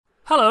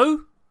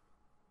Hello,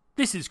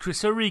 this is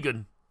Chris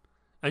O'Regan,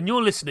 and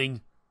you're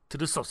listening to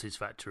The Sausage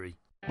Factory.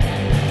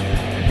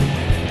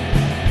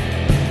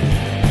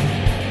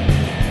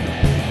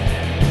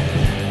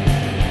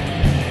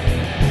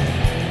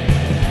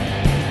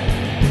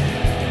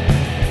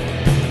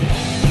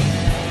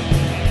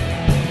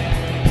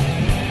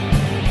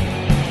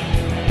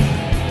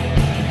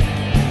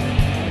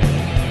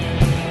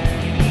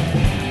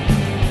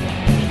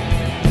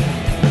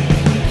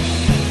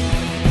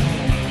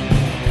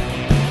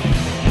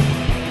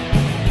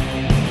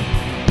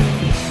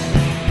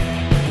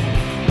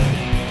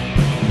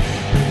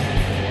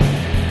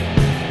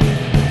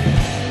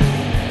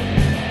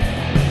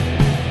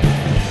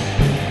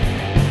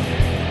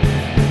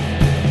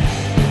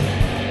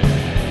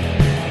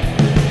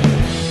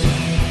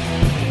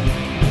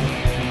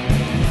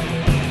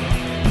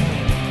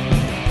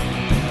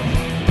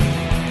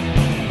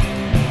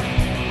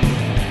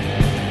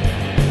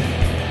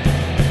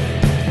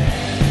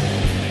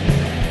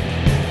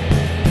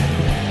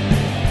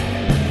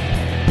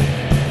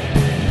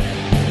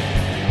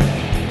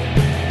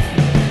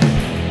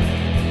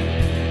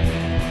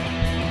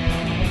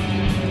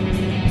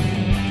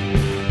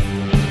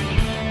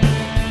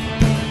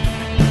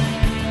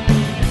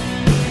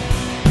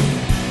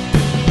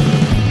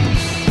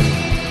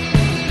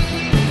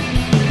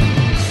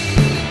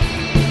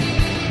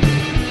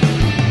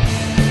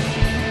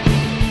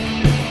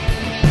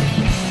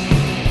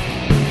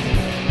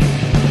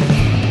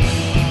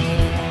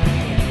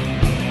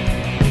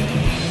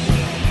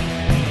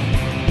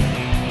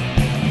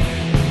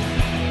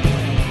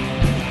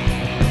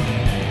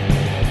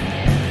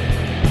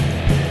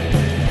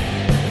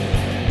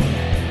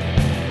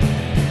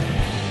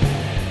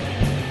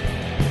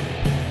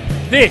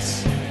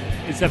 This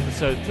is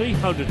episode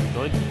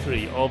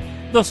 393 of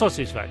The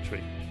Sausage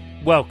Factory.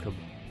 Welcome.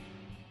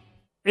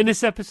 In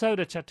this episode,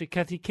 I chat to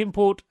Kathy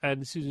Kimport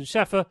and Susan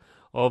Schaffer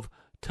of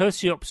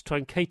Tursiops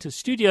Truncatus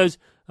Studios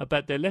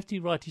about their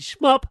lefty-righty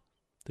shmup,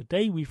 The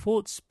Day We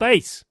Fought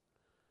Space.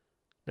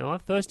 Now, I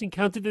first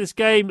encountered this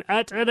game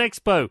at an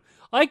expo.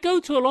 I go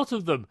to a lot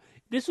of them.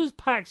 This was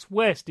PAX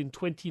West in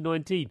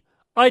 2019.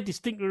 I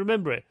distinctly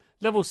remember it.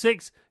 Level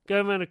 6,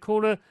 going around a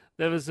corner,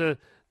 there's the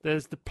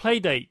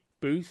Playdate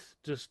booth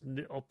just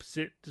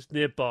opposite, just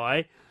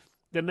nearby.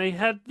 Then they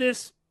had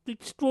this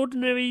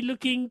extraordinary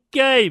looking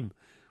game,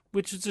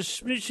 which was a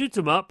shoot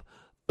 'em up.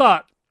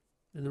 But,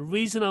 and the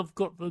reason I've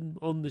got them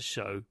on the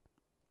show,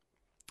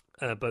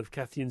 both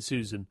Kathy and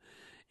Susan,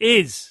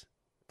 is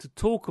to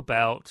talk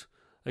about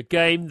a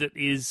game that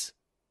is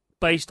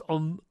based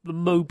on the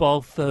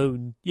mobile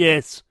phone,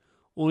 yes,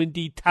 or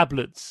indeed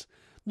tablets.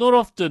 Not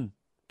often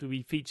do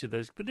we feature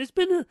those, but there's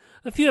been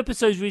a few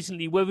episodes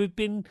recently where we've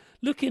been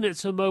looking at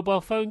some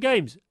mobile phone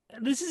games.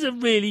 And this is a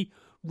really,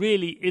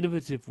 really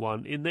innovative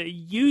one in that it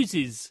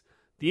uses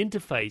the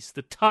interface,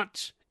 the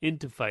touch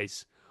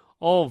interface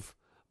of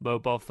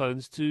mobile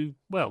phones to,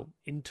 well,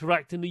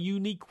 interact in a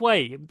unique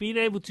way and being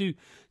able to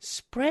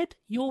spread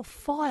your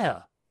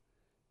fire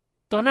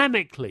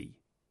dynamically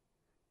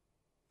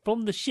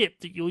from the ship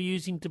that you're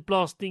using to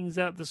blast things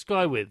out the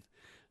sky with.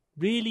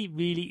 Really,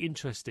 really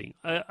interesting.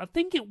 I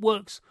think it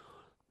works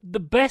the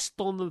best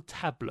on the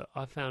tablet.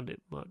 I found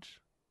it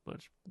much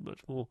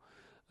more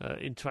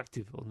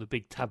interactive on the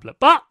big tablet,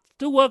 but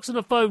still works on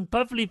a phone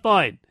perfectly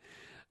fine.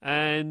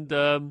 And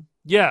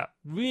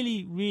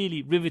really,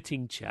 really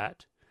riveting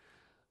chat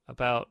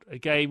about a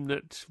game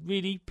that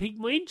really piqued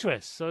my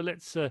interest. So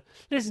let's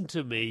listen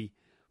to me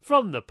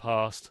from the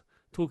past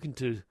talking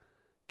to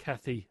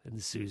Kathy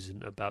and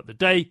Susan about The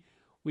Day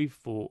We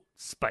Fought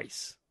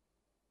Space.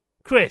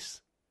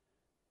 Chris,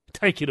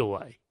 take it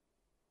away.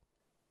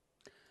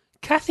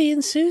 Kathy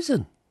and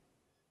Susan.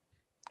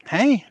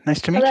 Hey,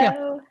 nice to meet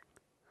you.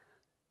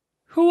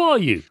 Who are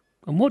you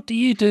and what do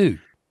you do?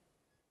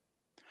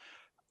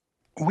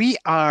 We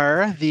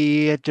are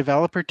the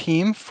developer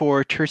team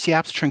for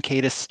Tursiops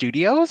Truncatus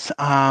Studios.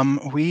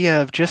 We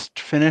have just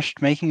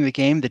finished making the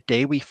game The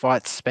Day We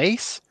Fought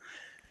Space,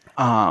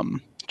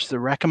 which is a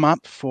rec 'em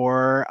up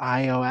for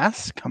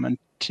iOS coming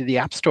to the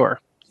App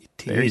Store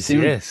very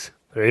soon. Yes,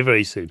 very,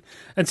 very soon.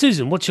 And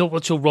Susan, what's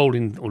your role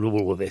in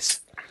all of this?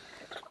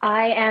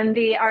 I am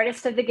the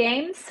artist of the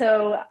game,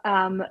 so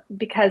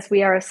because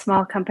we are a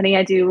small company,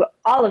 I do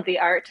all of the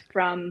art,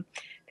 from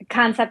the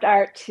concept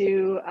art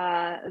to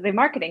the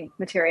marketing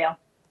material.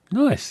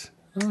 Nice.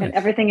 And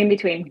everything in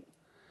between.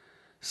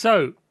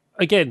 So,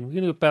 again,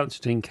 we're going to bounce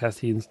between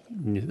Kathy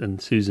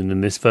and Susan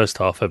in this first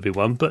half,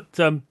 everyone. But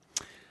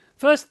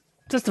first,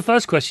 just the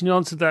first question, you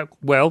answered that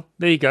well.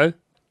 There you go.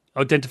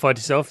 Identified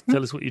yourself,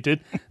 tell us what you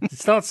did. It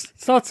starts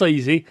so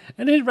easy,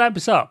 and then it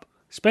ramps up,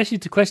 especially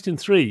to question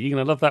 3. You're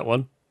going to love that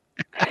one.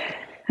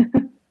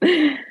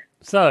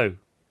 So,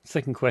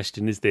 second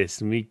question is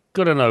this, and we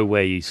got to know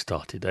where you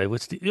started.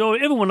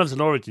 Everyone loves an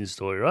origin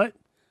story, right?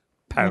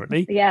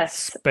 Apparently.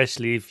 Yes.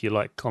 Especially if you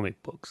like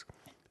comic books,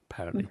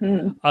 apparently.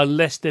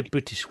 Unless they're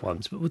British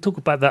ones, but we'll talk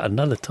about that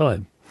another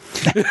time.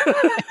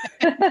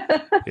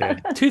 Yeah,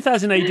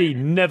 2000 AD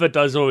never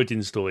does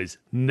origin stories.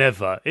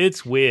 Never.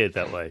 It's weird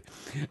that way.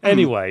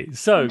 Anyway,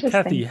 so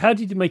Kathy, how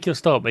did you make your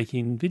start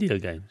making video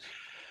games?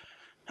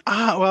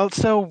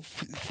 So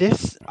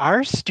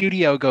our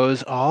studio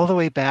goes all the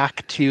way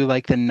back to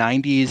like the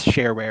 90s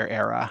shareware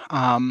era.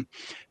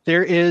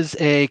 There is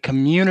a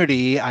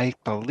community, I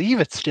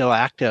believe it's still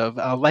active,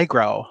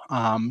 Allegro,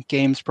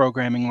 games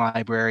programming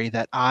library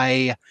that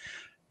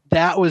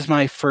was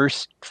my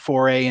first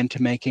foray into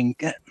making.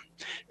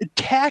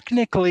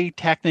 Technically,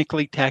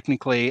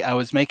 I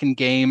was making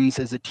games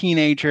as a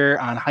teenager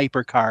on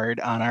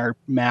HyperCard on our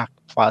Mac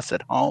Plus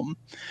at home,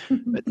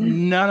 but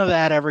none of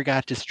that ever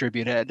got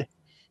distributed.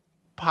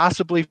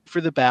 Possibly for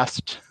the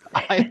best.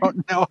 I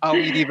don't know how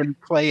we'd even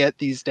play it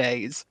these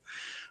days.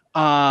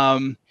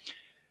 But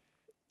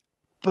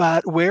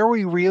where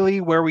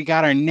we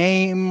got our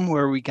name,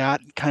 where we got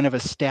kind of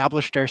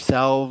established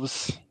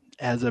ourselves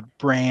as a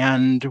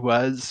brand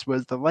was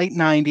the late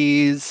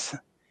 90s.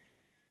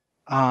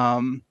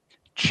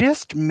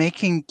 Just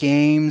making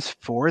games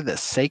for the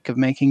sake of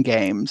making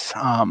games.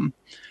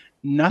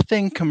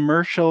 Nothing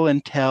commercial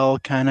until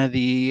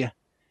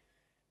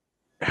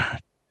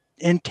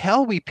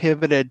we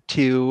pivoted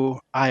to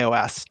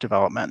iOS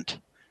development.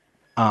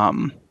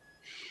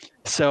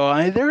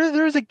 So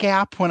there was a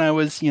gap when I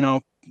was,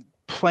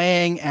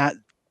 playing at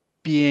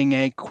being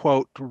a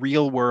quote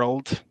real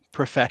world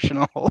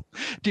professional,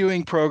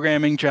 doing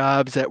programming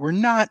jobs that were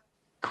not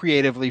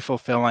creatively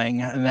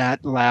fulfilling, and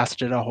that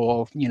lasted a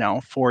whole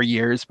 4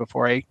 years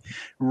before I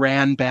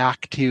ran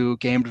back to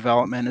game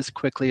development as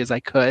quickly as I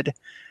could.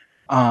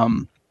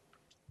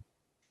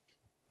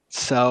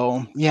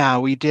 So yeah,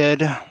 we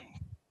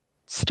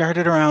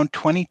started around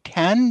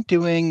 2010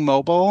 doing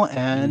mobile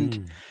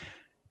and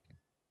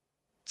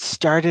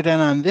started in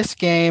on this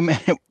game,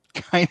 and it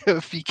kind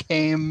of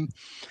became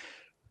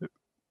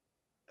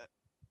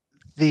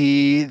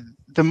the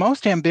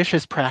most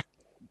ambitious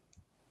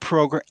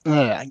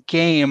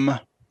game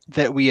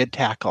that we had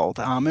tackled.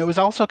 It was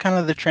also kind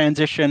of the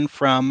transition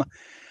from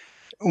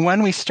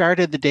when we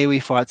started The Day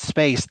We Fought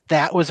Space.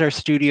 That was our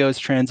studio's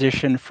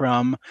transition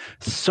from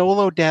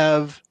solo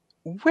dev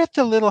with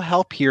a little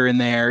help here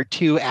and there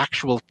to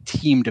actual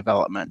team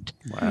development.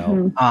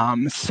 Wow.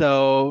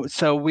 So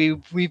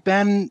we've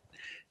been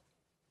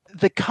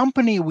the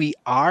company we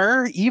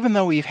are, even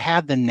though we've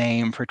had the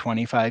name for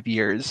 25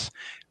 years.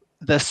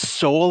 The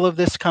soul of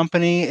this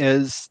company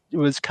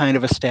was kind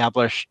of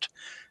established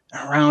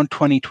around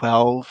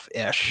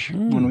 2012-ish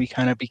when we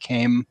kind of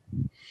became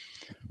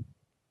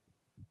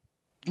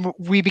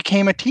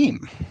a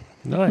team.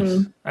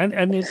 Nice.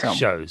 And it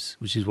shows,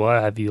 which is why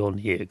I have you on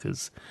here,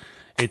 because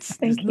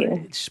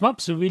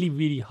shmups are really,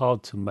 really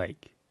hard to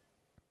make.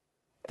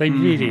 They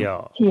really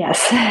are.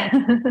 Yes.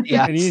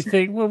 Yes. And you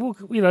think, well,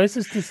 it's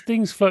just this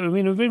thing's floating. I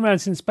mean, I've been around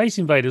since Space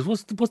Invaders.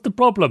 What's the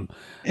problem?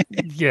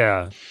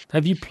 Yeah.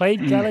 Have you played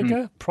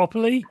Galaga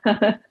properly?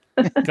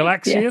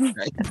 Galaxian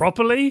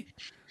properly?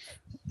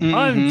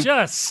 I'm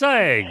just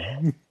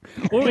saying.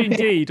 Or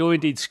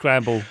indeed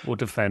Scramble or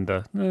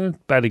Defender.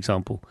 Bad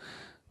example.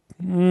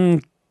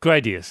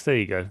 Gradius, there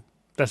you go.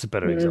 That's a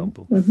better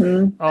example.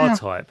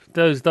 R-Type,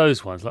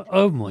 those ones. Like,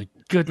 oh my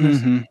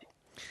goodness.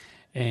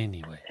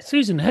 Anyway,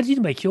 Susan, how did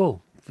you make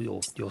your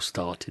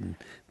start in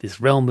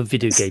this realm of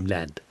video game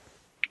land?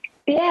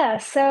 Yeah,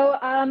 so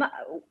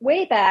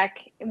way back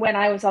when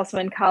I was also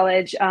in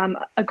college,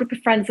 a group of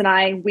friends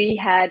and we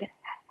had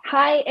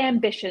high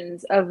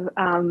ambitions of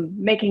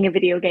making a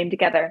video game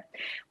together.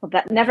 Well,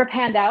 that never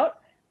panned out,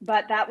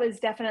 but that was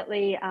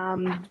definitely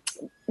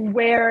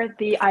where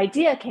the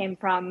idea came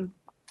from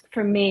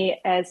for me,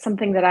 as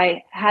something that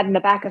I had in the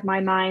back of my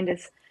mind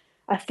as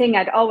a thing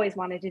I'd always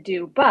wanted to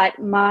do. But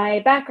my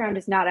background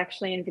is not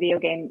actually in video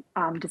game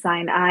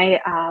design.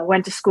 I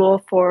went to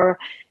school for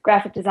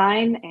graphic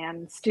design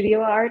and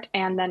studio art,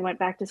 and then went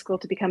back to school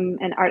to become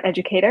an art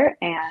educator,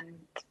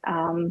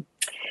 and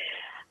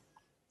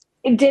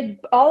did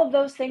all of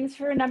those things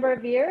for a number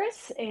of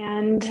years,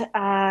 and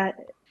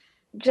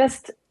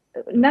just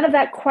none of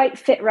that quite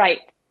fit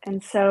right.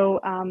 And so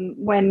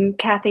when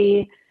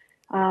Kathy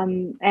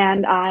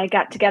and I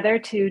got together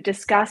to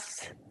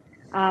discuss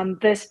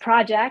this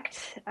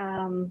project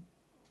and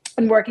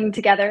working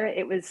together,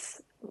 it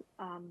was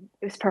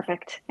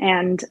perfect.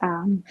 And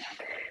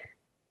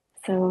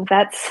so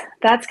that's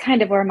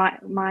kind of where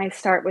my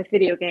start with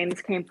video games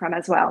came from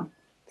as well.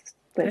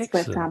 With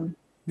starting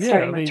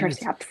with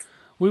Tursiops.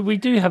 We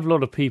do have a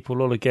lot of people,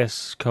 a lot of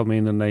guests come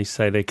in, and they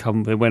say they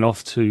went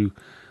off to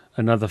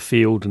another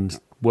field and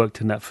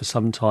worked in that for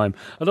some time.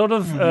 A lot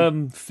of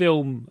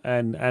film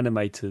and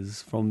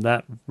animators from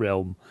that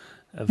realm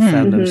have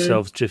found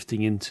themselves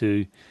drifting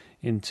into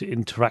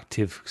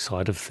interactive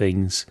side of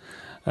things,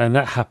 and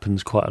that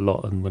happens quite a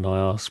lot. And when I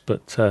ask,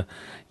 but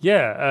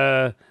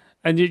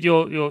and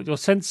your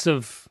sense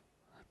of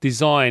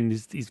design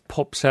is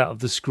pops out of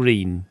the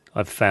screen.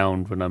 I've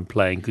found when I'm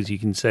playing, because you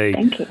can say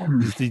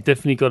you've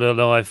definitely got an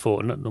eye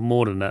for, not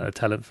more than that, a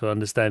talent for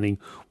understanding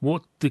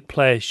what the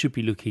player should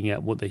be looking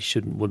at, what they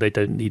shouldn't, what they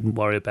don't need to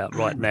worry about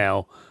right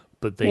now,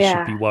 but they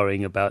should be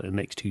worrying about in the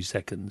next 2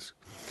 seconds.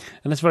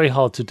 And that's very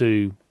hard to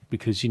do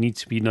because you need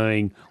to be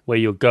knowing where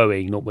you're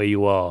going, not where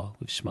you are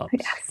with shmups.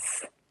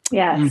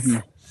 Yes. Mm-hmm.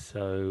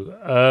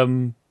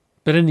 So,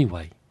 but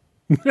anyway,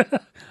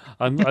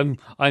 I'm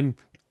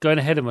going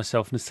ahead of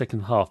myself in the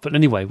second half. But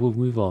anyway, we'll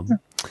move on.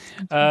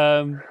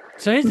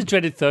 So here's the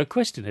dreaded third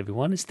question,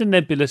 everyone. It's the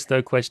nebulous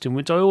third question,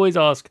 which I always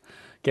ask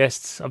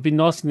guests. I've been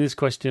asking this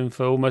question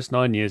for almost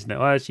 9 years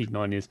now. Actually,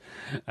 9 years.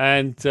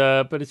 And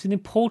but it's an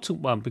important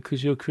one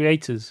because you're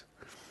creators.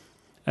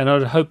 And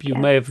I hope you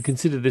may have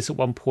considered this at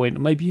one point.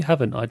 Maybe you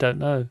haven't. I don't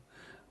know.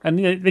 And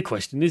the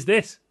question is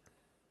this.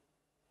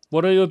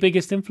 What are your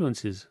biggest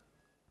influences?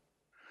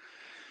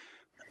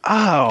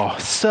 Oh,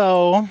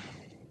 so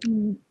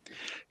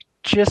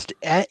just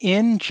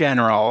in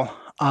general,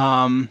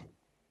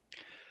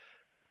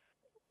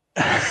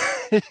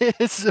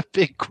 it's a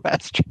big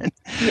question.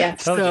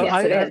 Yes. So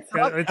Yes,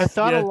 I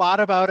thought a lot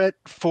about it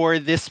for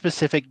this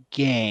specific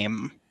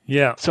game.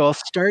 Yeah. So I'll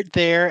start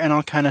there and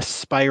I'll kind of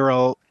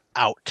spiral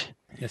out.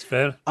 That's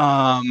fair.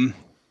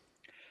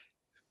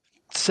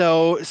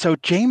 So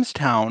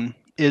Jamestown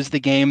is the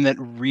game that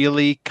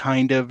really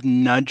kind of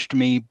nudged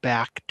me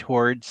back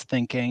towards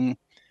thinking,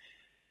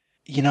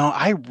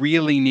 I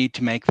really need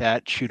to make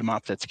that shoot 'em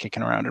up that's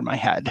kicking around in my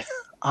head.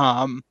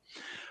 A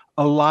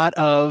lot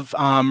of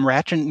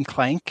Ratchet and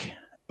Clank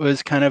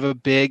was kind of a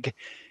big.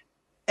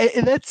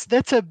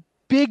 That's a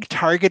big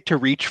target to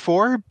reach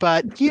for,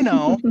 but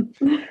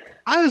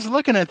I was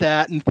looking at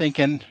that and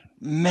thinking,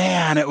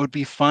 man, it would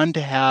be fun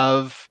to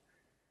have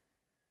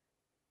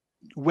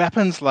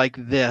weapons like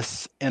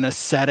this in a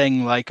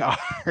setting like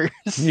ours.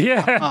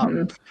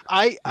 Yeah.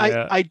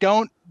 I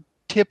don't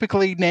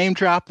typically name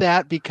drop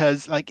that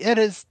because it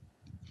is.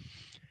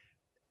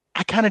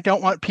 I kind of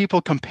don't want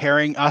people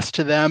comparing us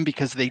to them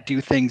because they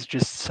do things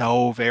just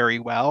so very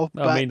well.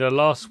 I mean, the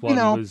last one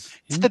was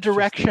it's the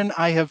direction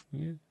I have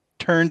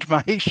turned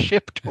my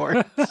ship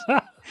towards.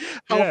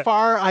 How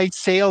far I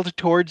sailed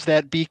towards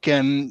that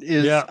beacon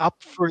is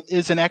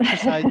is an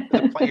exercise for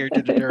the player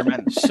to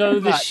determine. So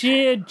the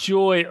sheer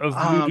joy of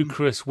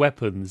ludicrous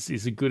weapons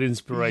is a good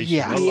inspiration.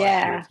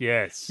 Yes.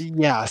 Yes.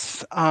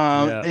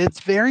 It's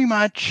very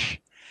much.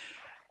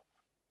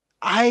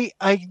 I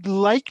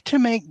like to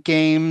make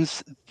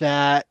games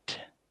that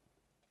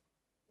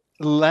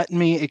let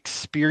me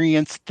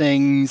experience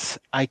things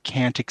I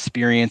can't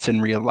experience in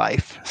real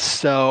life.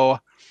 So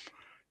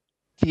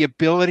the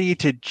ability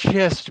to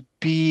just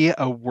be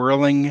a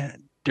whirling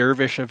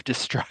dervish of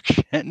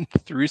destruction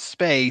through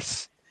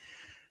space.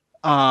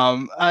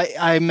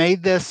 I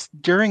made this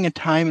during a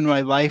time in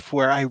my life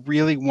where I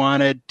really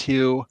wanted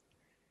to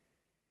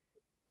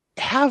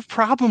have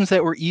problems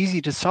that were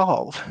easy to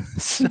solve.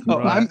 So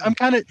I'm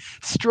kind of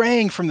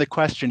straying from the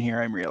question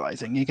here. I'm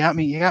realizing you got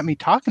me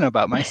talking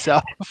about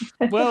myself.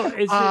 Well,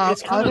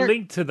 it's kind of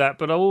linked to that,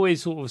 but I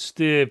always sort of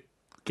steer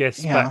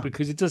guests back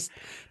because it does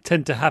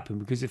tend to happen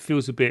because it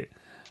feels a bit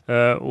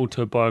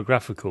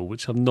autobiographical,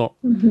 which I'm not.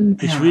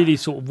 It's really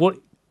sort of what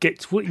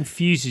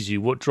infuses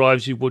you, what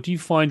drives you, what do you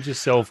find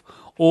yourself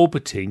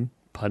orbiting,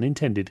 pun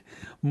intended,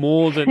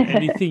 more than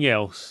anything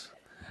else.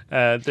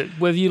 That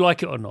whether you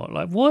like it or not,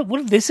 like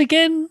what this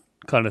again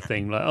kind of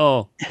thing,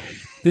 like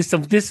this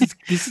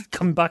has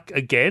come back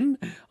again.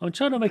 I'm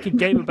trying to make a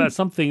game about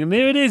something, and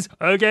there it is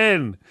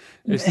again.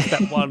 It's just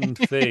that one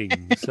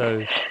thing.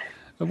 So,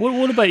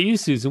 what about you,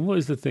 Susan? What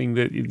is the thing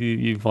that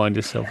you find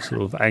yourself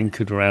sort of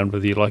anchored around,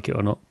 whether you like it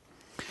or not?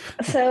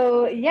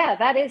 So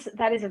that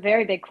is a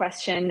very big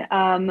question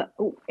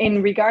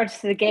in regards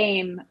to the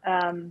game.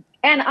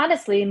 And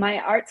honestly, my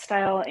art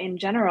style in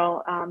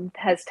general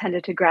has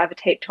tended to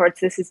gravitate towards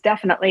this. Is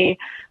definitely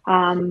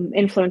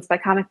influenced by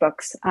comic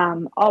books.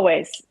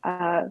 Always.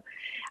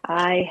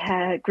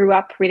 I grew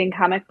up reading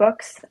comic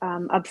books,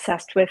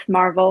 obsessed with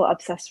Marvel,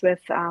 obsessed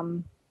with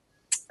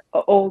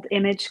old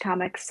Image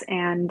comics,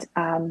 and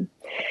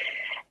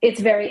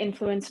it's very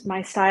influenced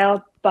my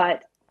style.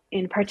 But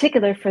in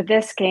particular for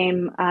this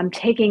game,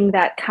 taking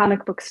that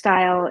comic book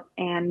style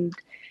and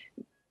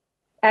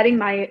adding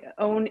my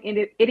own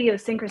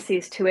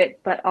idiosyncrasies to it,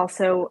 but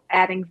also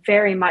adding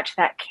very much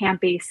that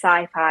campy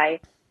sci-fi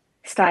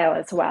style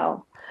as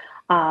well.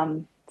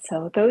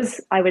 So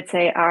those, I would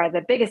say, are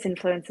the biggest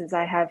influences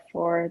I have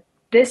for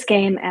this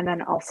game, and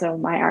then also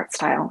my art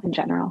style in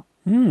general.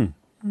 Yeah,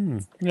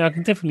 I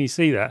can definitely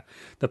see that.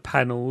 The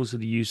panels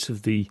and the use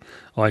of the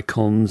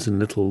icons and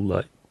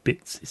little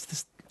bits. It's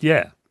just,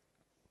 yeah.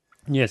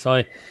 Yes,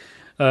 there's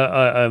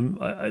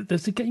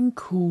a game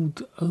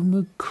called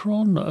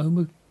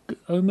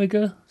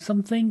Omega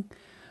something.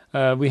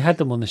 We had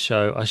them on the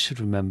show. I should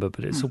remember,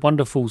 but it's a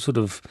wonderful sort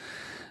of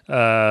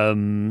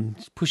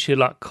push your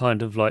luck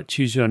kind of like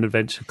choose your own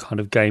adventure kind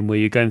of game where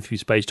you're going through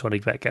space trying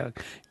to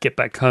get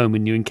back home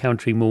and you're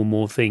encountering more and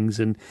more things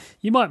and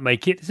you might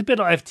make it. It's a bit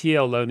like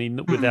FTL only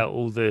without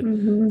all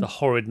the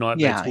horrid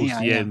nightmare towards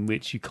the end,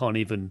 which you can't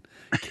even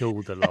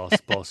kill the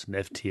last boss in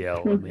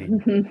FTL. I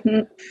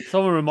mean,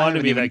 someone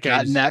reminded me of that game.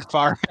 Gotten that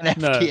far in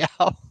FTL.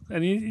 No.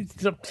 And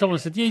someone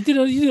said, "Yeah,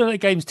 you know that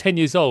game's 10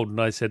 years old," and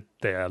I said,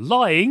 "They are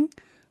lying."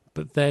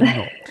 but they're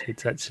not.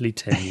 It's actually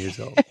 10 years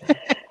old.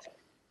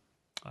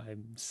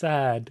 I'm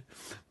sad,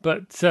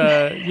 but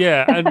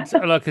yeah, and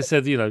like I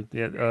said,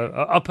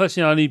 I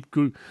personally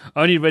I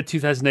only read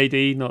 2000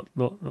 AD, not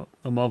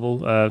a Marvel,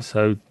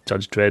 so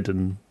Judge Dredd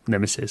and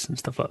Nemesis and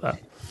stuff like that.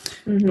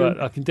 Mm-hmm.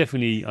 But I can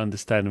definitely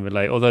understand and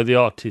relate. Although the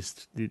art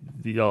was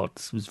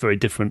very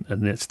different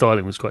and the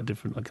styling was quite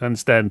different. I can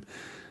understand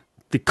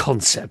the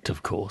concept,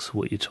 of course,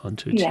 what you're trying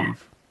to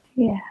achieve.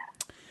 Yeah.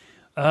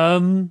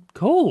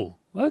 Cool.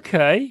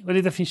 Okay. Well,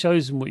 it definitely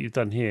shows them what you've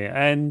done here.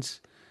 And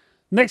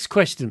next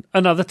question,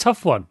 another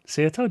tough one.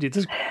 See, I told you.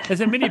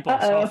 There's a mini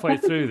boss halfway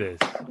through this.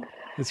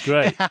 That's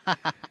great.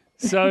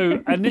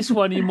 So, and this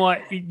one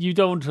you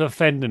don't want to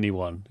offend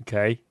anyone,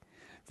 okay,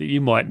 that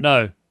you might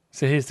know.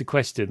 So here's the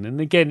question.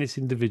 And again, it's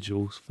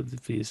individuals for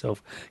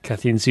yourself,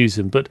 Kathy and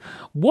Susan. But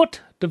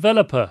what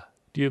developer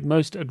do you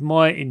most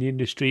admire in the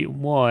industry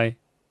and why?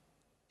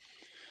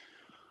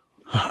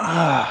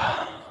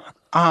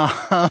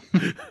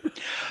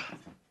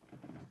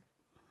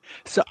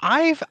 So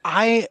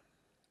I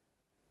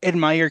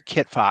admire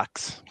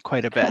KitFox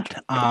quite a bit.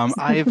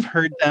 I've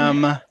heard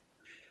them.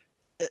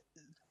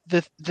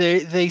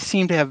 They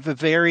seem to have a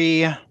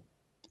very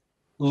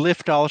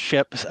lift all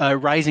ships,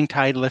 rising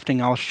tide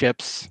lifting all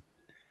ships,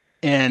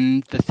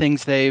 and the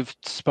things they've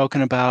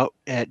spoken about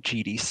at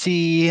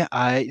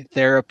GDC.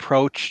 Their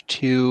approach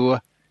to,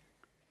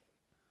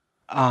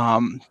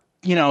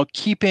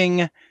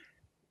 keeping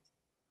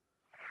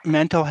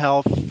mental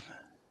health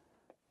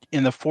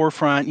in the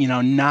forefront.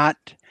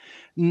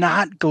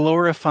 Not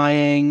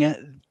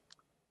glorifying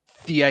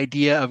the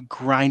idea of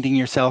grinding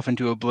yourself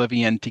into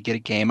oblivion to get a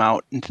game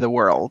out into the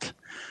world,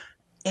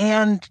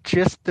 and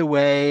just the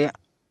way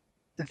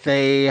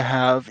they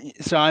have.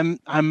 So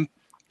I'm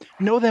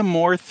know them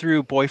more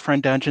through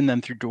Boyfriend Dungeon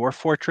than through Dwarf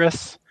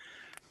Fortress,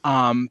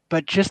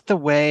 but just the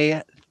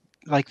way,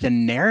 like the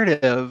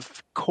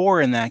narrative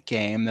core in that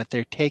game that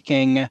they're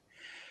taking,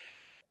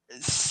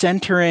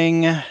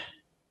 centering.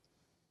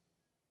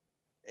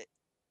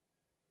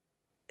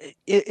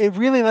 It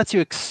really lets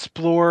you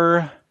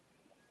explore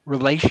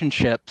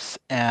relationships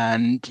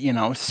and,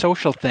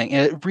 social thing.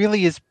 It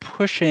really is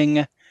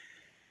pushing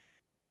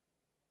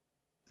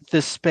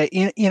the space.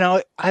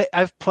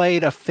 I've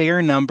played a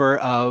fair number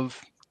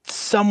of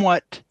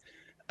somewhat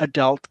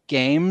adult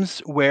games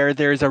where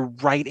there's a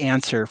right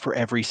answer for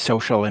every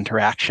social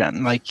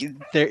interaction. Like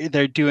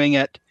they're doing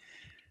it.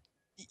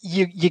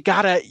 You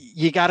gotta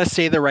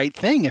say the right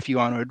thing if you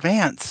want to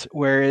advance.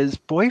 Whereas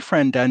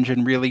Boyfriend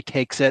Dungeon really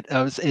takes it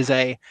as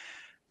a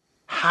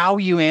how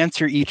you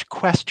answer each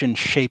question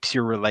shapes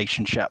your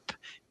relationship,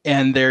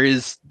 and there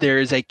is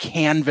a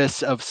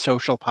canvas of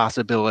social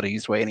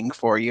possibilities waiting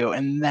for you,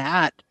 and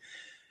that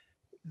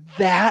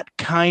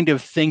kind of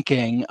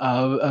thinking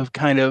of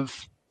kind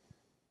of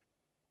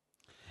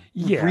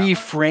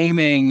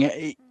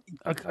reframing.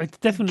 I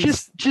definitely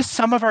just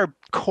some of our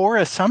core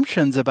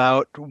assumptions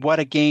about what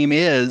a game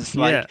is.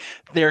 Like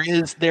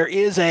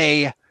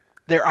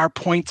there are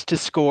points to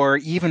score,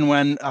 even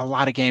when a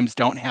lot of games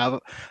don't have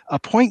a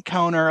point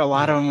counter. A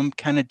lot of them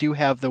kind of do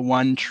have the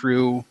one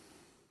true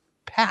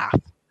path.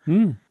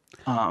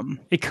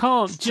 It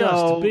can't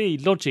just be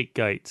logic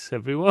gates,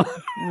 everyone.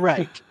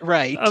 Right.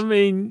 I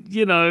mean,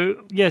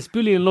 yes,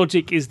 Boolean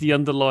logic is the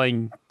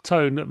underlying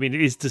tone. I mean,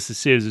 it is just a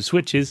series of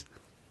switches.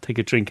 Take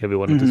a drink,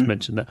 everyone. I just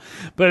mentioned that.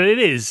 But it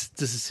is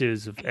just a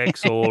series of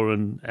XOR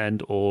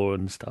and OR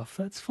and stuff.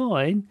 That's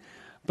fine.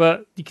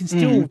 But you can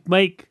still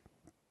make,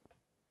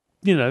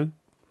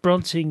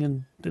 branching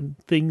and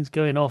things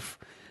going off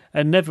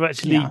and never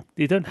actually,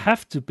 they don't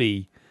have to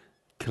be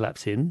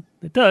collapsing.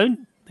 They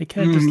don't. They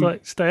can just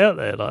stay out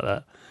there like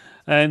that.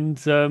 And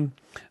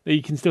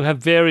you can still have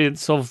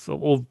variants of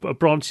or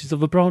branches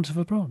of a branch of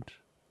a branch.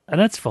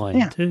 And that's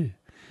fine too.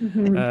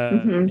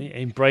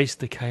 Embrace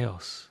the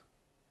chaos.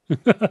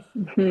 But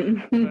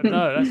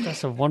no,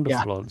 that's a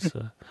wonderful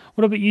answer.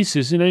 What about you,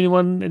 Susan?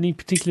 Any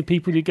particular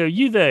people you go,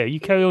 you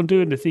carry on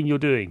doing the thing you're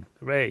doing.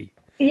 Hooray.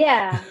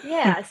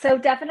 Yeah. So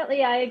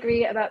definitely I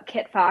agree about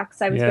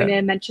KitFox. I was going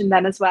to mention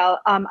them as well.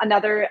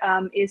 Another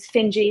is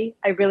Finji.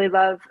 I really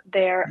love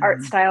their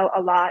art style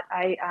a lot.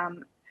 I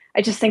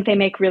just think they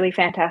make really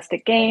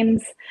fantastic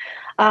games.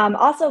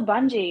 Also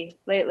Bungie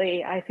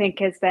lately, I think,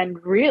 has been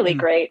really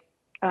great.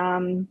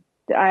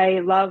 I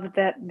love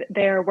that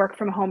their work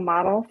from home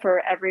model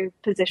for every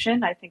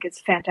position. I think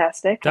it's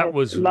fantastic. That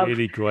was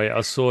really great.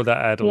 I saw that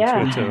ad on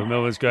Twitter and I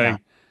was going,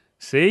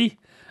 see?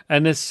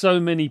 And there's so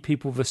many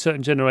people of a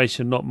certain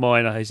generation, not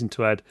mine, I hasten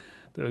to add,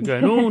 that are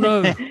going, oh,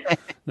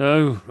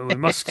 no, we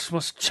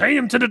must chain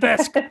him to the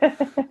desk.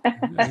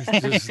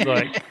 It's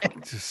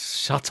just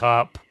shut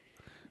up.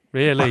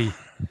 Really.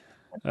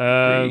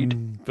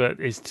 But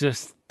it's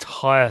just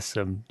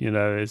tiresome,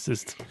 it's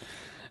just...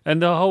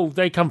 And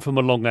they come from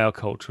a long hour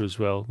culture as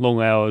well.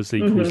 Long hours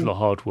equals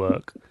hard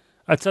work.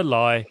 That's a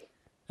lie.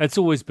 It's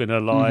always been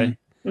a lie.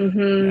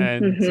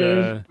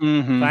 And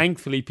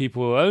thankfully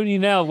people are only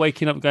now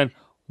waking up going,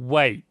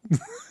 wait,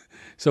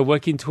 so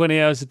working 20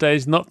 hours a day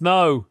is not,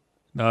 no.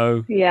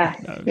 Yeah,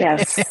 no.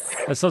 Yes.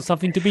 That's not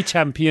something to be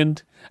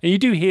championed. And you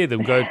do hear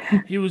them going,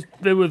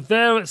 they were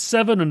there at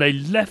 7 and they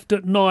left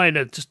at 9.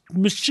 It's just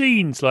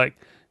machines. Like,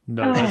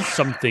 no, there's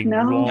something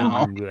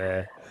wrong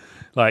there.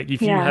 Like,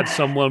 if you had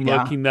someone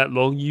working that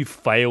long, you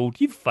failed.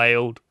 You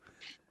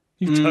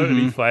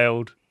totally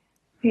failed.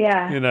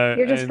 Yeah.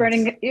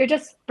 You're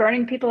just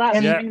burning people out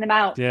and burning them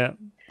out. Yeah.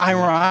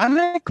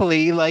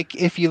 Ironically, like,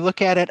 if you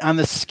look at it on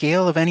the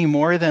scale of any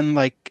more than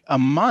like a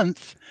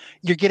month,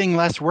 you're getting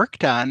less work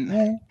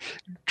done.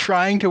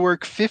 Trying to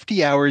work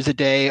 50 hours a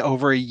day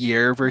over a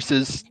year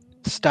versus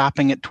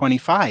stopping at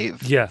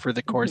 25 for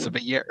the course of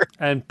a year.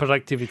 And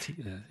productivity.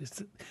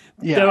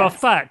 There are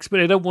facts, but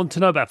they don't want to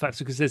know about facts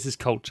because there's this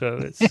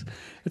culture.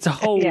 It's a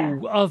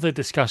whole other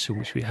discussion,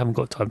 which we haven't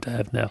got time to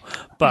have now.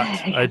 But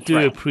I do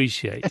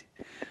appreciate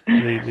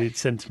the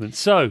sentiment.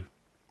 So,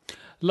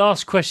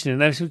 last question,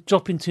 and let's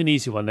drop into an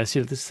easy one. Let's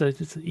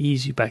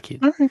ease you back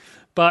in. Okay.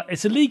 But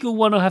it's a legal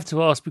one I have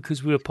to ask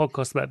because we're a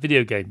podcast about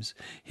video games.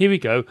 Here we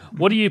go.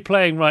 What are you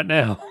playing right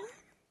now?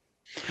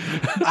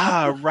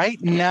 Right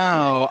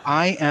now,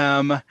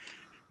 I'm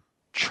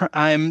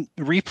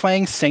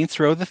replaying Saints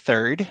Row the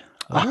Third.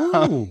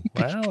 Oh,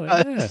 wow!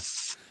 Yeah.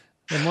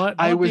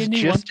 I was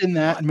just in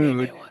that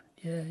mood.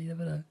 Yeah, you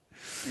never know.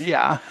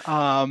 Yeah.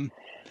 I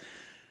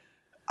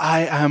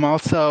am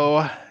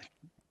also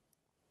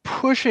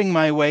pushing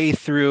my way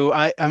through.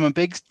 I'm a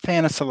big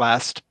fan of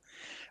Celeste.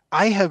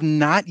 I have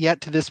not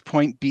yet to this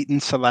point beaten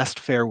Celeste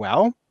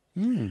Farewell.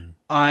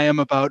 I am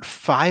about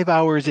 5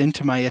 hours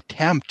into my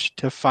attempt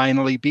to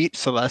finally beat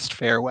Celeste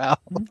Farewell.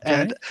 Okay.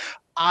 And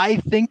I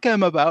think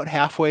I'm about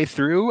halfway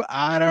through.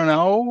 I don't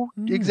know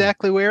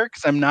exactly where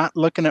because I'm not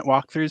looking at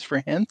walkthroughs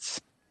for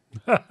hints.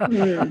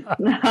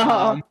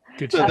 No.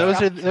 So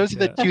those are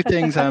the two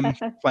things I'm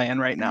playing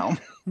right now.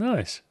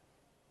 Nice.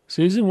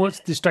 Susan, what's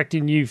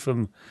distracting you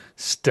from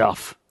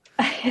stuff?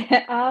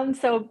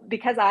 So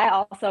because I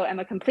also am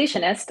a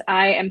completionist,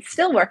 I am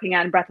still working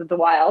on Breath of the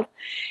Wild.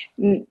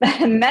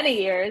 Many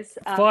years.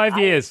 5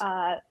 years.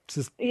 5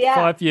 years.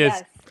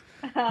 Yes.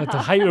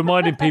 I hate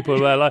reminding people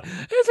about like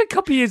it's a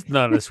couple of years.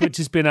 No, the Switch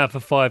has been out for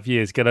 5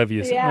 years. Get over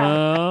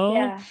yourself.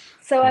 Yeah.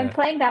 So I'm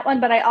playing that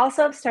one, but I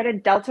also have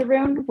started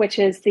Deltarune, which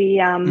is the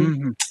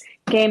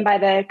game by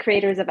the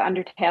creators of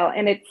Undertale,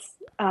 and it's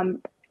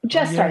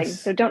just starting,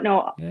 so don't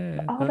know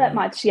all that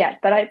much yet.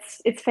 But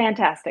it's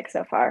fantastic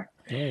so far.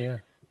 Yeah.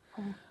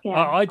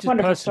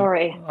 Wonderful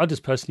story. I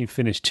just personally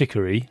finished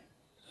Chicory.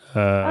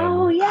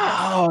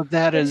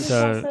 That is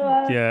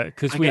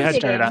because we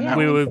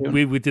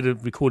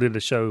recorded a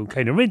show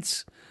Cane and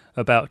Rinse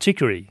about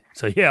Chicory.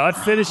 So I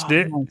finished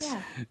it.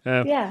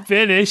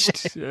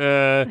 Finished.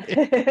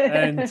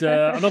 And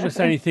I'm not going to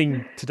say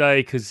anything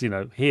today because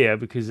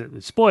because it's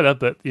a spoiler.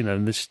 But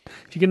if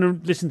you're going to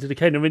listen to the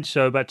Cane and Rinse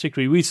show about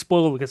Chicory, we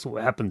spoil. Guess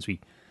what happens?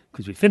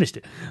 Because we finished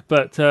it.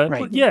 But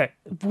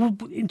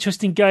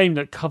interesting game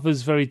that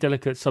covers very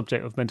delicate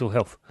subject of mental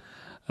health.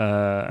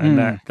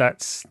 And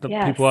that's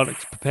people aren't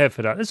prepared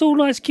for that. It's all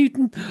nice, cute,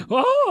 and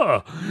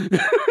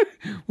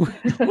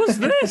what's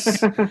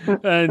this?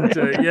 And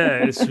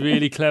it's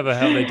really clever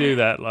how they do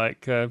that.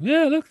 Like,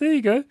 look, there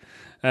you go.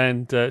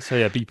 And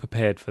be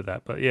prepared for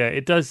that. But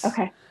it does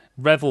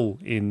revel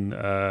in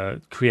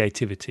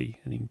creativity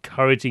and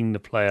encouraging the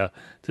player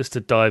just to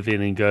dive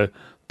in and go,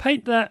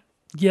 paint that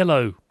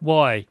yellow.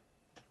 Why?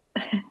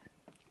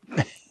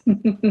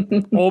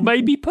 Or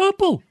maybe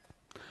purple.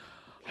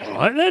 All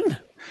right then.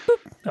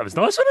 That was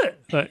nice, wasn't it?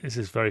 But this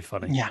is very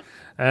funny. Yeah.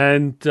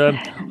 And I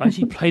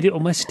actually played it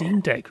on my Steam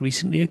Deck,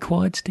 recently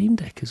acquired Steam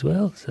Deck as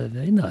well. So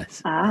very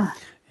nice.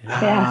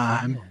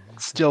 I'm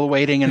still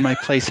waiting in my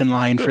place in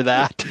line for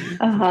that.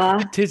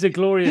 It is a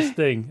glorious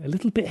thing. A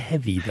little bit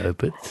heavy, though,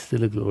 but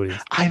still a glorious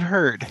thing. I've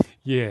heard.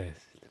 Yes,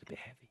 a little bit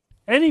heavy.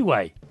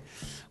 Anyway,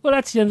 well,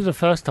 that's the end of the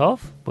first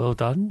half. Well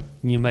done.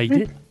 You made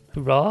it.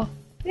 Hurrah.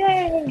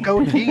 Yay!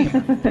 Go team.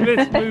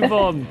 Let's move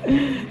on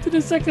to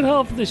the second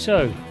half of the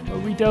show, where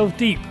we delve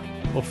deep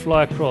or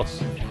fly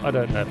across. I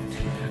don't know.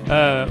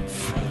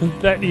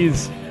 That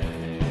is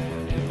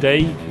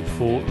Day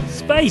Before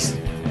Space.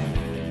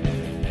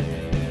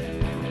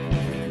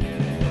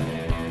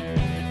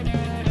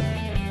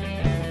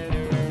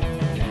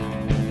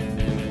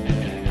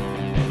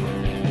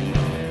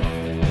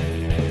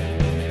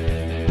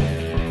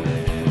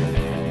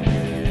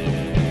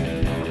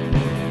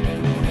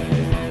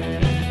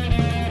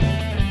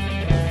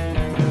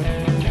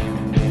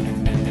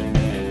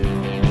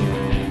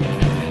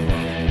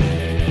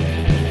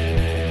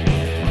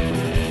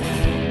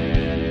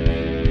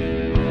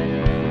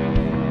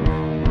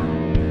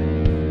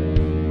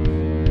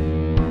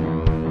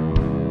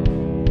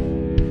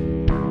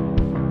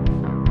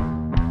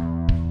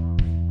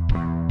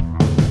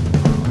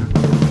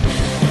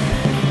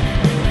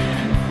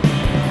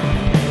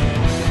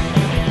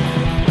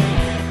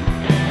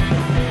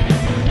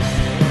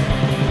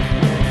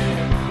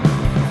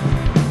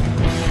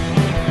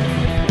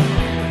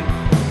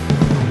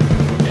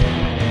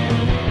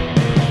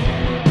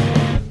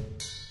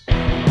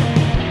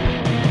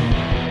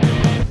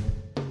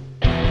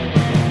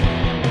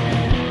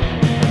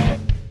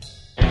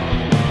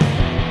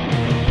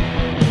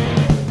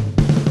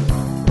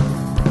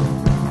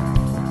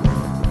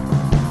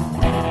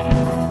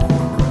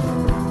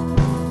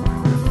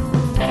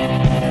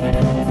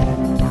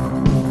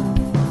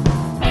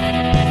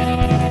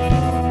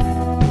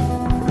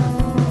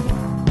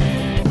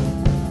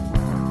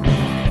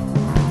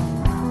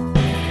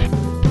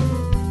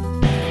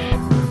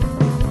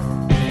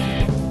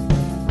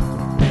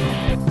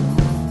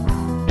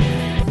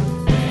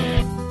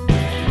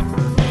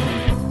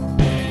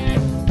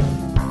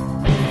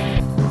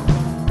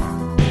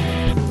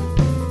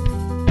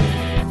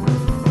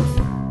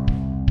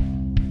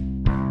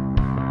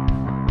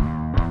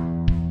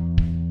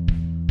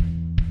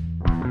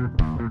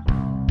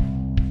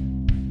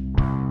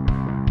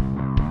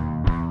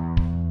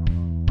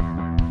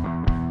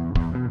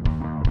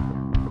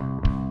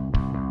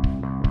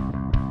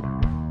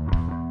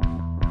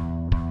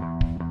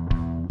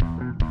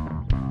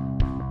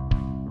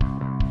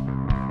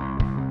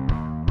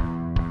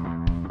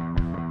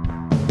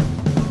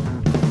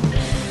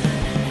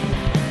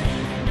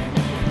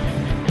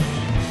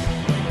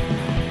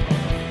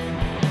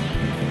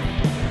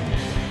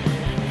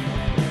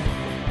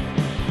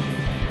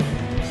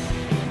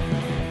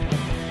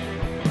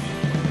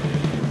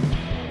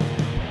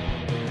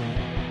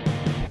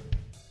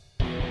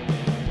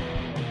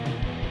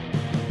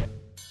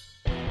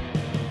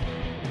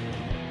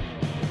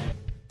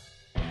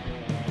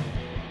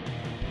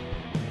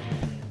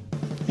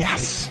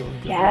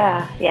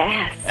 Yeah.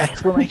 Yes.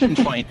 Exclamation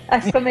point.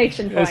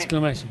 Exclamation point.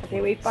 Exclamation point.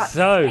 Okay, we fought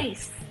So,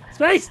 space.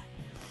 Space!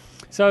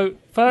 So,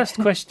 first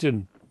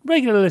question.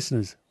 Regular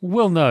listeners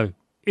will know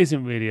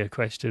isn't really a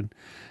question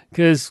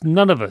because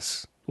none of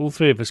us, all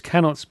three of us,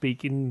 cannot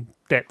speak in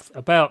depth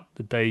about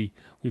the day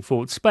we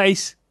fought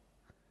space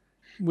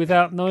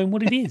without knowing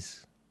what it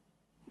is.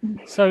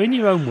 So, in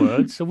your own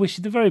words, I wish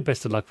you the very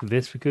best of luck with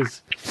this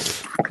because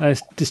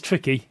it's just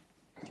tricky.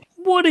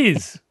 What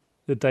is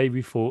the day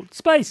we fought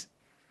space?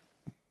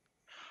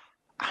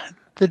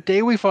 The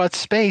Day We Fought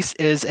Space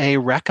is a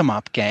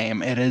wreck-em-up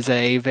game. It is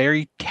a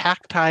very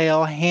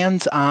tactile,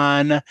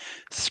 hands-on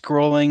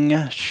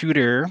scrolling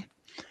shooter.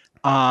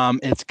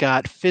 It's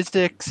got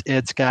physics.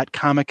 It's got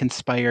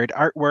comic-inspired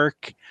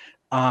artwork.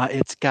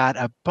 It's got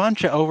a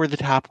bunch of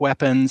over-the-top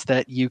weapons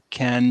that you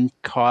can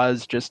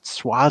cause just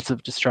swaths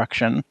of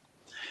destruction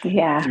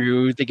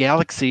through the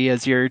galaxy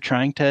as you're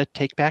trying to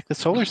take back the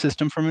solar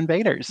system from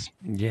invaders.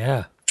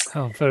 Yeah.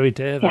 How very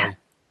dare they?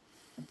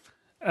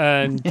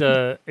 And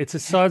it's a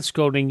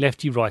side-scrolling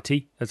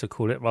lefty-righty, as I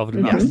call it, rather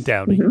than up and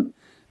downy.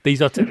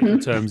 These are technical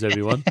terms,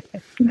 everyone.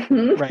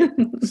 Right.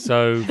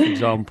 So, for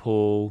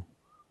example,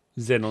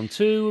 Xenon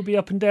 2 will be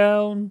up and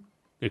down.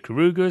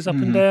 Ikaruga is up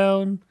and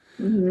down.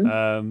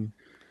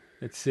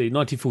 Let's see,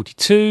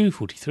 1942,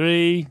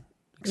 43,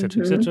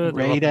 etc., etc.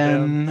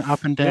 Raiden,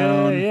 up and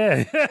down.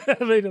 Yeah.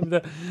 Raiden,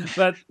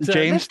 but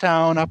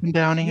Jamestown, up and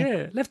downy.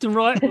 yeah, left and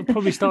right will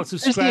probably start to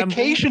There's scramble. the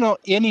occasional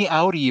innie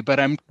outie, but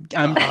I'm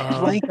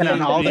blanking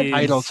on all the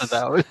titles of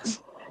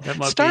those. That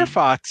might Star be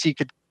Fox, you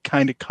could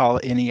kind of call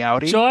it innie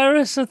outie.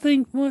 Gyrus, I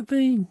think, might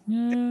be.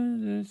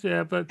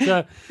 Yeah, but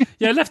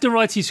left and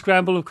righty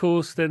scramble, of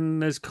course. Then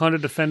there's kind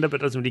of defender, but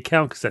it doesn't really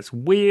count because that's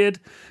weird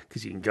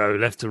because you can go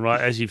left and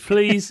right as you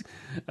please.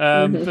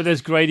 But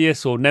there's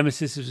Gradius or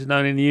Nemesis, as it's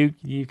known in the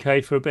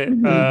UK for a bit.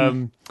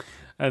 And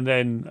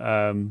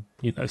then,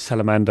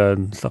 Salamander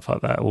and stuff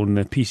like that, all in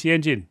the PC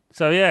Engine.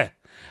 So, yeah.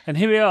 And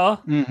here we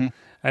are.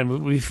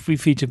 And we've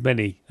featured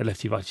many a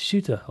lefty-righty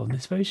shooter on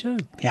this very show.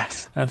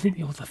 Yes. And I think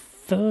you're the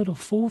third or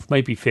fourth,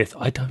 maybe fifth.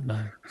 I don't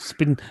know. It's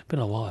been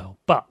a while.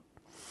 But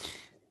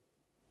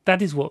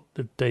that is what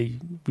the day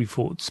we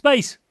fought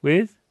space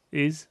with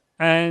is.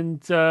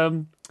 And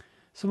so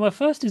my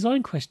first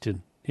design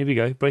question. Here we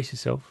go. Brace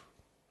yourself.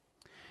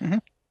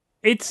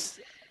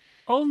 It's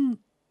on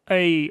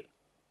a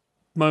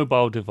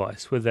mobile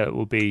device, whether it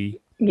will be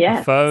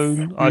a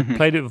phone. I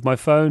played it with my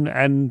phone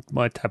and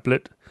my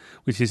tablet,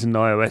 which is an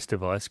iOS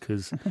device,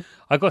 because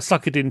I got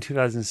suckered in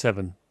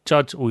 2007.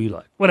 Judge all you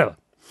like. Whatever.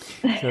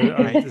 So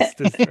I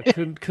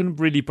couldn't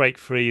really break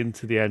free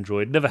into the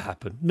Android. Never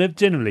happened.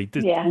 Generally.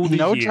 All these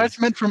No years.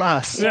 judgment from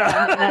us.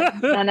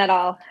 None at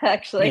all,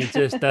 actually.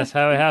 That's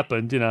how it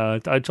happened.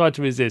 I tried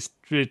to resist.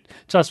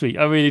 Trust me,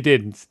 I really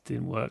did. It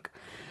didn't work.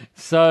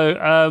 So,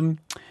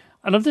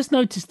 and I've just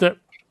noticed that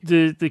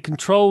the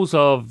controls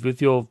are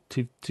with your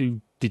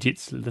two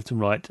digits left and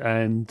right,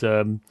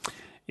 and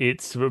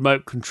it's a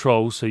remote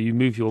control, so you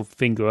move your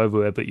finger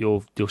over, but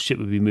your ship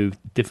will be moved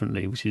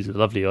differently, which is a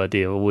lovely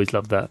idea. I always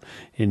love that.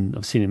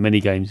 I've seen it in many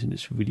games, and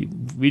it's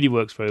really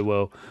works very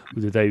well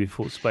with the Day We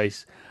Fought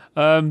Space.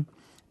 But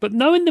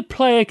knowing the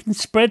player can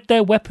spread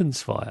their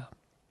weapons fire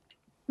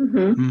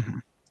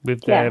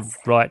with their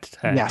right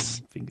hand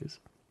fingers.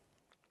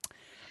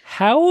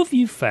 How have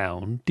you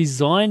found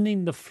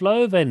designing the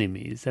flow of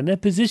enemies and their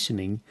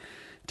positioning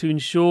to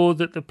ensure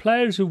that the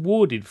player is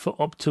rewarded for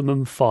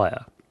optimum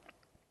fire?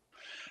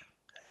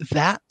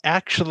 That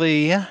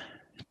actually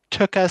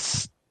took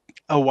us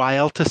a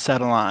while to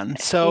settle on.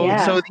 So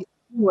the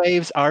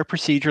waves are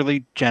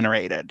procedurally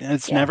generated.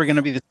 It's never going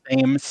to be the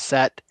same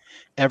set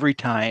every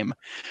time.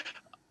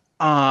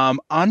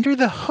 Under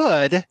the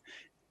hood,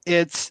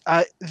 it's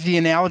the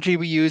analogy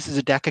we use is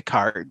a deck of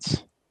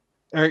cards,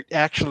 or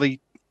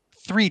actually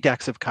 3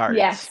 decks of cards.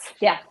 Yes.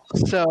 Yeah.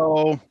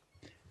 So,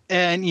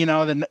 and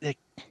the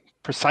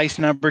precise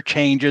number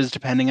changes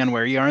depending on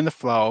where you are in the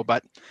flow,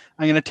 but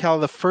I'm going to tell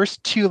the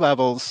first 2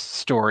 levels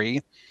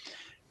story.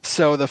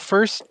 So the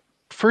first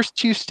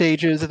 2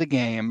 stages of the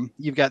game,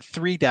 you've got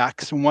 3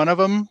 decks. One of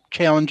them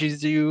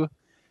challenges you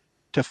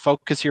to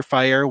focus your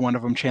fire. One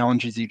of them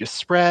challenges you to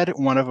spread.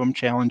 One of them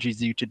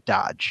challenges you to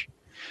dodge.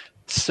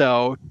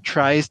 So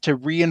tries to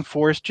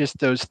reinforce just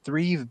those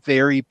 3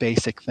 very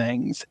basic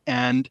things.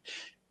 And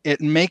it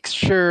makes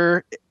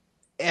sure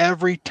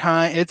every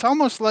time, it's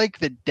almost like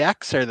the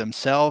decks are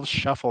themselves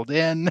shuffled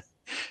in,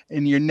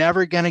 and you're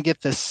never going to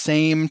get the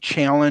same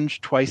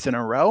challenge twice in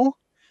a row.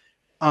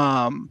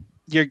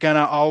 You're going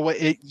to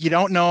always, you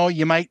don't know,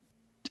 you might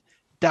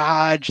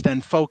dodge, then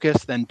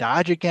focus, then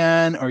dodge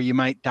again, or you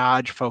might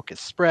dodge,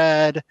 focus,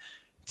 spread,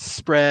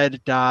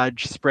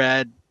 dodge,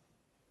 spread,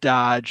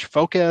 dodge,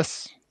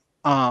 focus.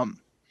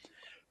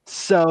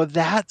 So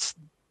that's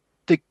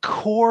the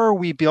core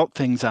we built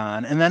things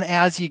on. And then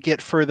as you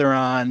get further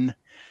on,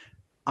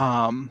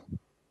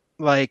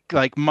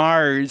 like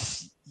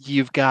Mars,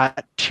 you've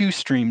got 2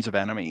 streams of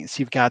enemies.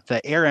 You've got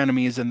the air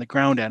enemies and the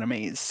ground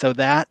enemies. So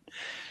that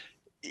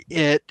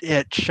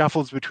it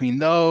shuffles between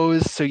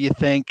those. So you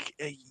think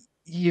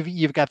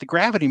you've got the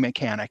gravity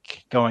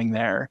mechanic going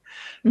there.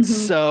 Mhm.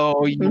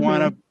 So you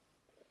want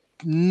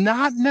to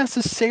not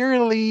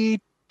necessarily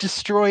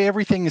destroy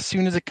everything as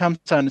soon as it comes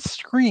on the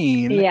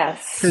screen.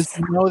 Yes. Because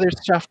you know there's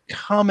stuff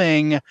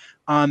coming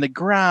on the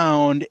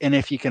ground, and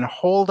if you can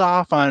hold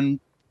off on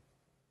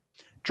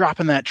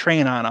dropping that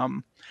train on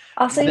them,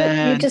 Also,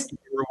 then you just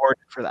you're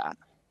rewarded for that.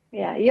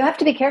 Yeah, you have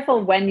to be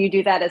careful when you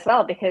do that as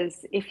well,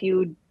 because if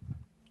you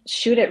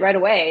shoot it right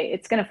away,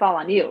 it's going to fall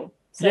on you.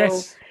 So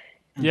Yes.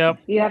 Yep.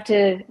 you have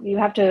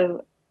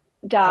to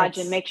dodge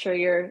and make sure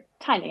you're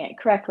timing it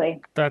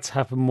correctly. That's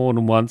happened more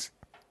than once.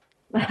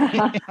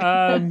 But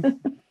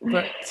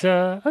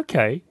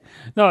okay.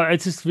 No,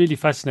 it's just really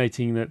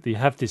fascinating that they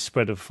have this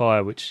spread of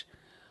fire, which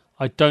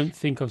I don't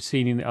think I've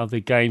seen in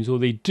other games, or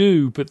they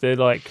do, but they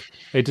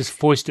just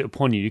foist it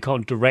upon you. You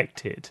can't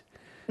direct it.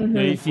 The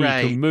only thing you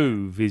can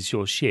move is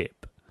your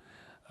ship.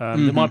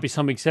 There might be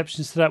some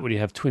exceptions to that when you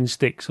have twin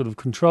stick sort of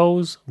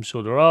controls. I'm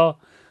sure there are,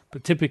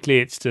 but typically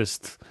it's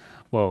just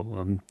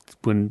when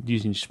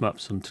using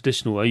shmups on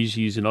traditional, I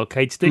usually use an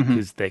arcade stick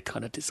because they're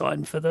kind of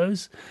designed for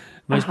those.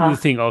 Most people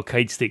think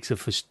arcade sticks are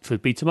for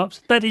beat 'em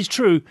ups. That is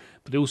true,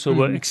 but they also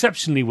work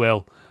exceptionally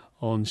well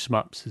on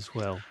shmups as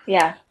well.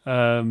 Yeah.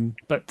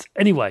 But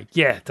anyway,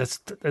 yeah, that's.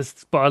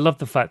 But I love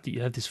the fact that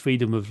you have this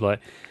freedom of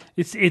like,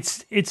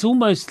 it's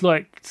almost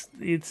like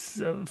it's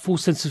a full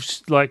sense of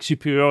like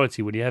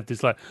superiority when you have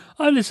this like,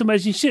 oh, this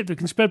amazing ship that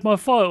can spread my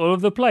fire all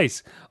over the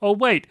place. Oh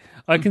wait,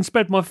 I can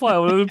spread my fire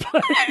all over the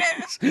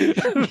place.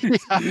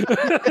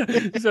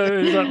 So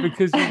it's like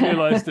because you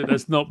realise that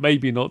that's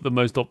maybe not the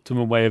most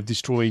optimum way of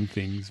destroying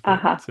things.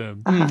 But,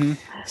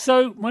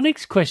 So my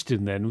next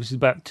question then was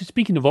about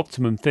speaking of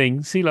optimum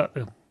things. See, like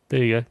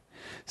there you go.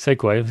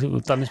 Segue.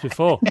 We've done this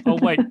before. Oh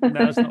wait,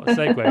 no, it's not a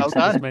segue. I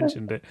just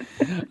mentioned it.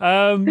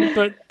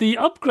 But the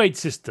upgrade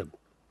system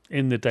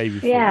in the Day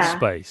Before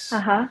Space,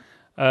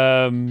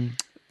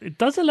 it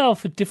does allow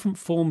for different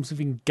forms of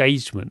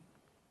engagement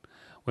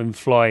when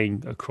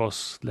flying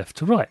across left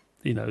to right.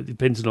 You know,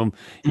 depending on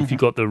if you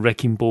got the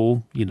wrecking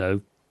ball. You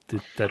know,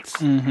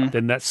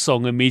 then that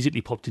song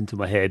immediately popped into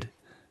my head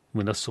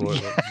when I saw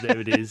it. There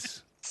it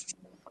is.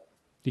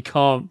 You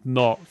can't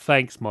not.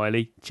 Thanks,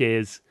 Miley.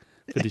 Cheers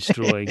for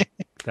destroying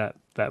that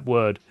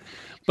word.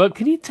 But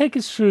can you take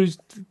us through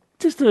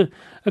just a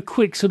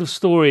quick sort of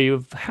story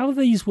of how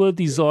these were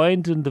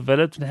designed and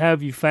developed, and how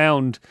have you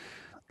found,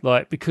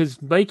 like,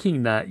 because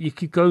making that, you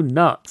could go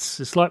nuts.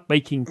 It's like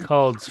making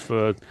cards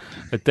for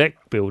a deck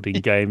building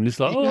game. It's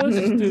like, oh, let's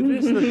just do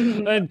this.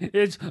 And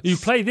you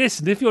play this,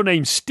 and if your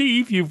name's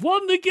Steve, you've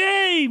won the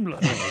game.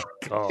 Like, oh,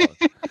 my God.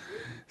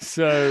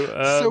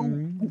 So,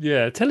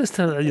 yeah, tell us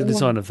the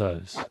design of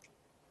those.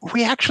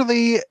 We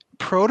actually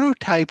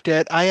prototyped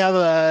it. I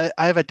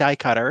have a die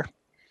cutter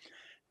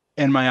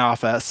in my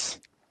office.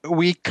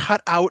 We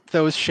cut out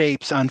those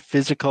shapes on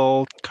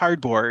physical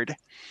cardboard,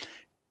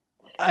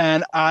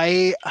 and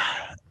I'm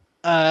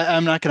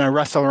not going to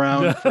wrestle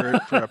around for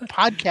a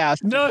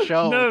podcast to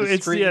show. No, the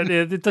it's screen.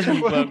 it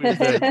doesn't work with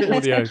the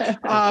audio.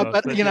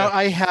 But you know,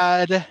 I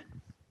had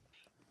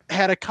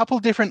a couple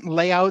different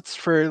layouts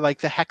for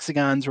like the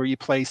hexagons where you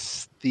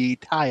place the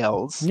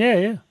tiles.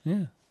 Yeah.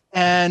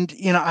 And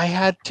you know,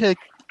 I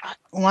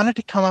wanted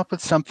to come up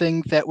with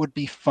something that would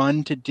be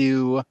fun to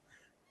do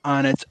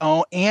on its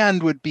own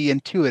and would be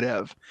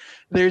intuitive.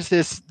 There's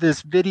this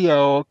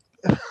video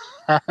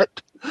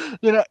that,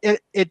 you know,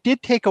 it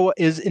did take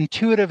as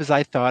intuitive as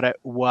I thought it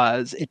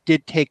was. It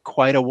did take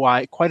quite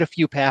a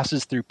few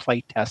passes through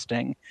play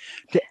testing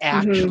to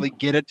actually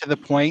get it to the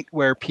point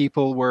where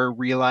people were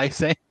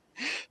realizing.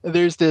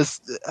 There's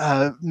this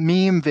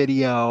meme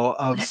video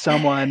of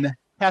someone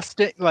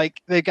testing,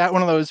 like they got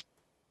one of those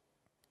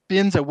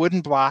bins of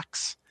wooden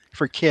blocks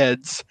for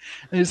kids,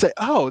 and you say,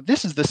 "Oh,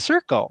 this is the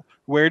circle.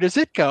 Where does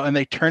it go?" And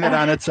they turn it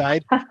on its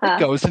side. It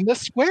goes in the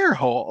square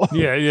hole.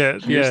 Yeah.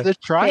 Here's the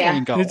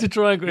triangle. It's a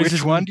triangle.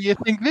 Which one do you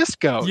think this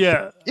goes?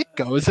 Yeah, it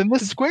goes in the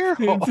square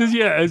hole.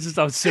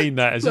 I've seen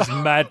that. It's just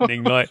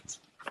maddening. Like,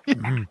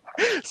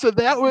 so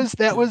that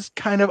was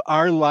kind of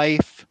our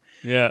life.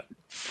 Yeah.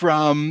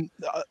 From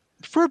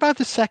for about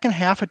the second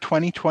half of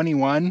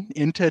 2021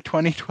 into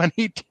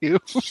 2022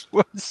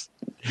 was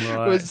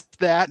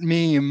that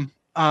meme.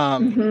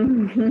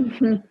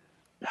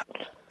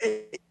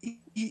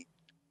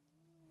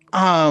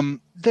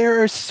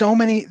 There's so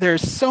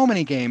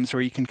many games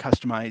where you can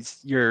customize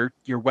your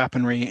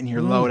weaponry and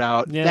your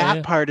loadout.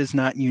 That part is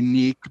not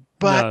unique,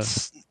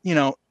 but you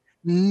know,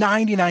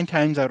 99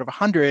 times out of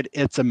 100,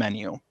 it's a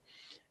menu.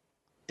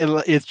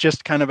 It's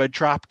just kind of a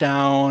drop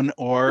down,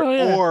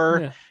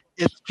 or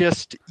it's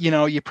just, you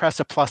know, you press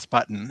a plus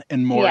button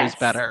and more is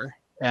better.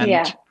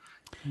 And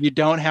you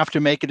don't have to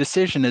make a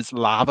decision. Is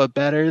lava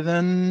better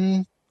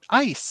than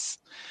ice?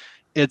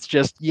 It's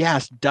just,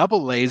 yes,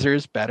 double laser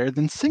is better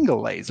than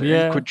single laser.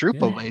 And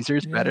quadruple laser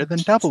is better than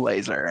double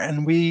laser.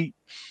 And we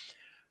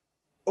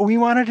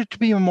wanted it to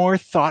be a more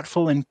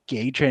thoughtful,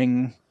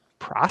 engaging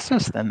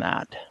process than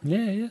that.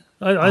 Yeah.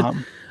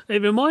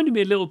 It reminded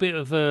me a little bit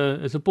of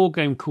there's a board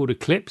game called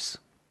Eclipse,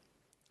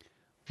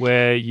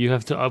 where you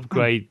have to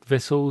upgrade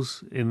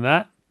vessels in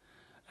that,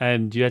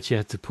 and you actually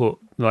had to put,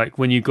 like,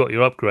 when you got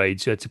your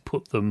upgrades, you had to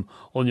put them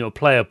on your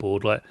player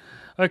board. Like,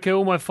 okay,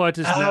 all my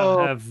fighters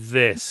now have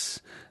this.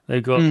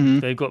 They've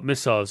got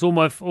missiles. All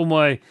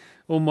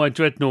my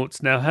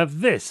dreadnoughts now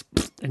have this,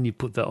 and you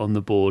put that on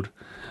the board.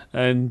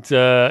 And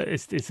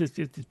there's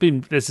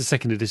a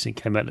second edition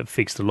came out that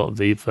fixed a lot of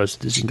the first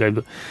edition game,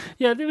 but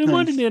yeah, it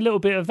reminded me a little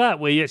bit of that,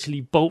 where you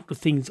actually bolt the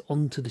things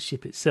onto the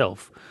ship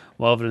itself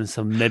rather than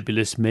some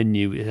nebulous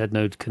menu. It had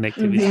no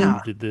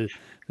connectivity with the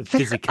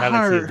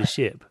physicality of the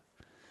ship.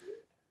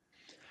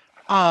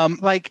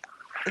 Like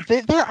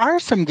there are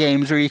some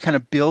games where you kind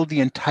of build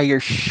the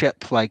entire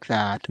ship like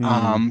that.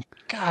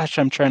 Gosh,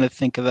 I'm trying to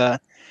think of the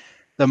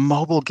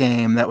mobile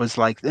game that was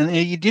like, and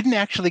you didn't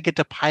actually get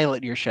to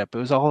pilot your ship. It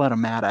was all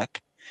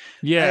automatic.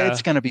 Yeah,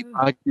 it's going to be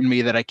bugging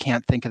me that I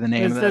can't think of the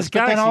name of this. There's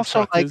But then Galaxy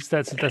also, Truckers.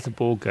 Like, that's a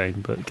board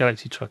game, but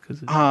Galaxy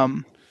Truckers.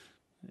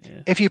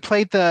 If you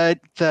played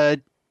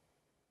the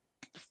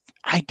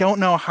I don't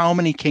know how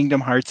many Kingdom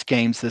Hearts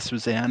games this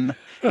was in.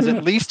 Because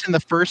at least in the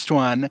first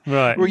one,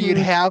 right, where you'd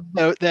have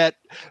that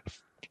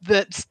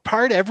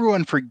part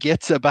everyone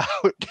forgets about,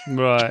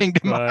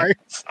 Kingdom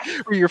Hearts,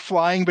 where you're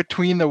flying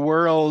between the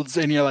worlds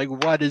and you're like,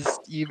 what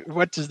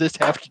does this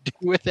have to do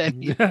with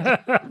anything?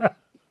 But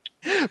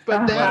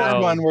that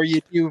is one where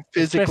you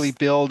physically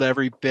build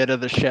every bit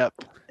of the ship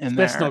in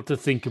there. Best not to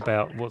think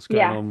about what's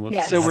going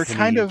on. So we're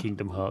kind of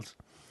Kingdom Hearts.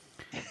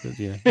 But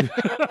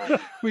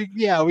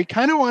we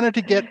kind of wanted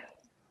to get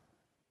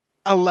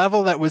a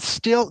level that was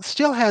still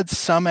had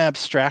some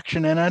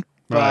abstraction in it,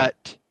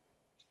 but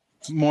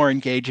more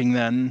engaging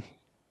than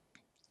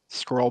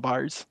scroll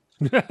bars.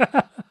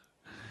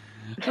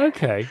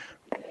 Okay.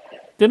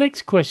 The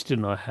next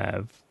question I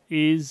have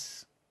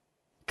is,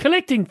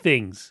 collecting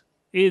things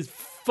is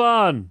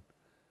fun.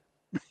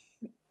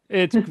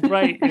 It's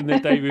great in the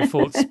Day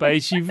Before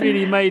Space. You've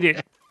really made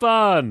it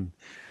fun.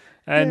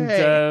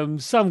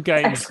 And some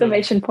games...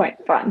 Exclamation point,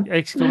 fun.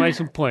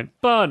 Exclamation point,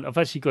 fun. I've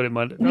actually got it in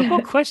mind. I've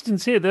got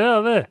questions here. They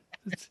are there.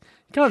 You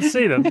can't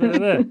see them, but they're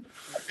there.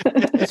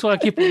 That's why I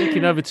keep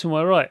looking over to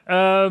my right.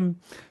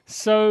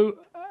 So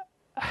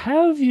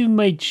how have you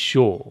made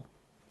sure,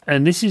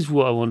 and this is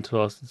what I want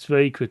to ask, it's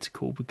very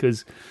critical,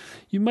 because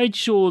you made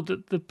sure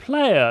that the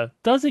player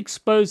does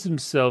expose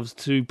themselves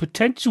to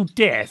potential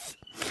death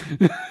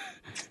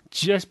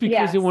just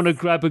because they want to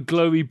grab a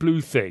glowy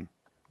blue thing,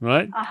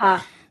 right?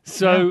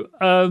 So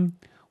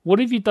what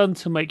have you done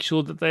to make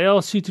sure that they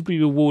are suitably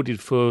rewarded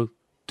for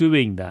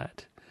doing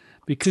that?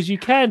 Because you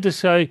can just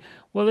say,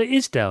 well, it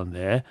is down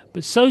there,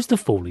 but so's the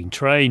falling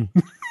train.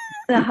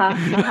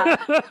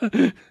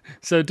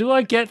 So do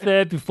I get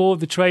there before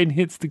the train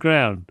hits the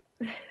ground?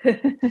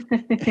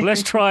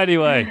 Let's try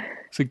anyway.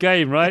 It's a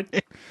game,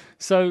 right?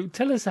 So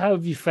tell us, how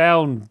have you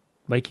found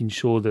making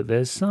sure that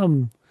there's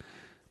some,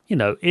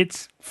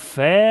 it's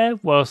fair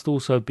whilst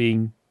also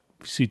being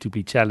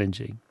suitably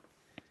challenging?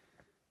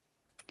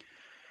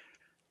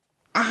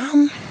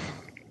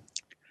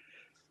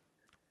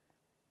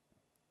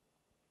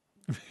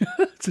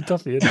 It's a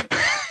toughie, isn't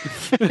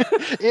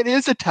it? It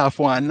is a tough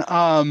one.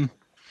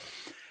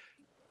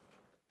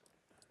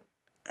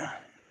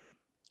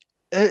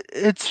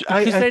 It's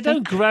because they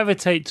don't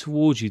gravitate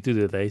towards you, do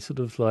they? They sort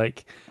of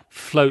like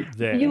float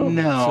there. They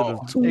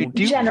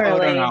do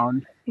float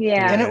around.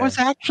 Yeah, and it was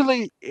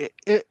actually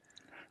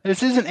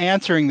this isn't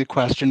answering the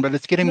question, but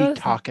it's getting me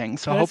talking.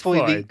 So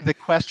hopefully the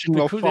question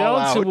will fall out.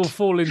 The answer will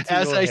fall into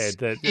your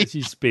head as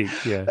you speak.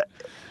 Yeah.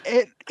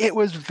 It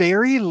was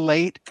very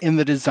late in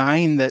the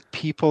design that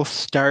people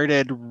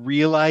started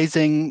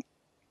realizing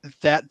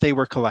that they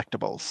were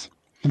collectibles.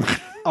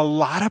 A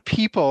lot of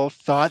people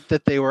thought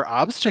that they were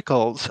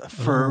obstacles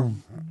for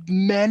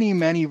many,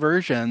 many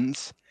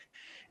versions.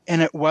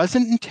 And it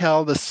wasn't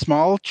until the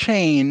small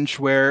change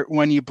where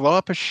when you blow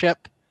up a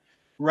ship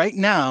right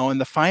now in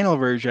the final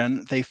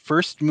version, they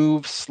first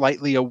move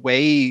slightly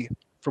away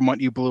from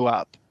what you blew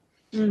up.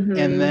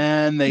 And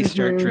then they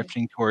start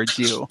drifting towards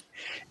you.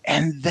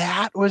 And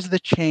that was the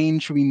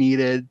change we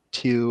needed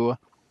to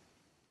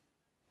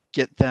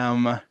get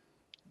them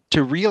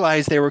to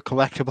realize they were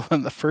collectible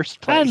in the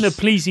first place. And the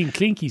pleasing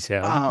clinky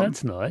sound.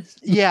 That's nice.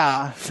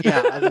 Yeah.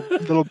 The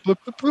little bloop,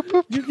 bloop,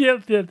 bloop,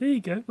 bloop. Yeah, there you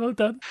go. Well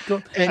done.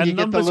 And you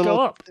numbers get the little, go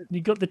up.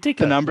 You got the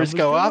ticker. The numbers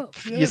go up.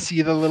 Yeah. You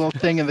see the little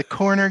thing in the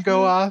corner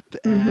go up.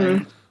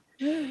 And,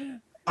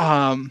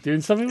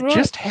 doing something right.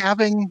 Just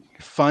having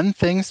fun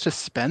things to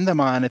spend them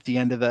on at the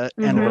end of the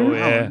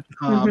round.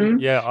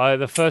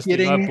 The first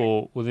thing I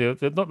bought was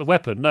not the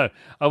weapon. No,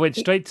 I went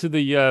straight to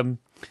the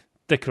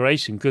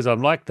decoration because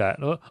I'm like that.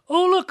 Oh,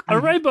 look, a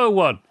rainbow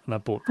one, and I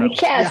bought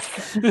that.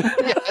 Yes,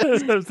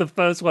 that was the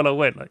first one I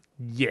went like,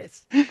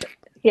 yes.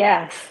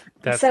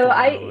 That's so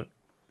I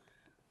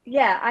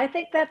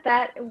think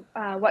that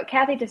what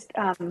Kathy just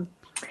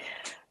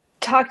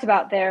talked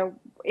about there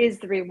is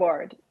the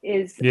reward.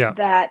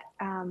 That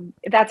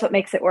that's what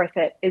makes it worth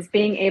it, is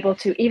being able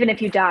to, even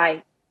if you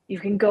die, you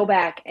can go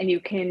back and you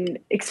can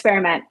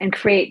experiment and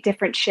create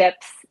different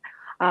ships,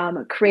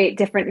 create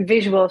different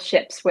visual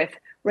ships with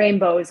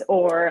rainbows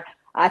or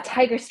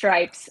tiger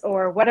stripes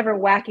or whatever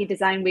wacky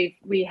design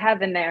we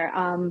have in there,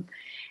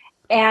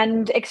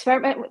 and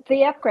experiment with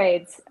the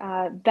upgrades.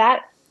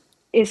 That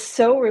is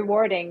so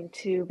rewarding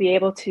to be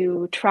able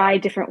to try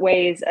different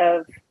ways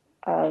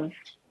of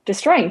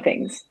destroying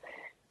things.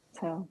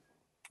 So,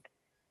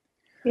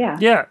 yeah.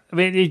 Yeah, I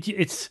mean,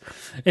 it's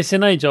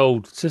an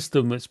age-old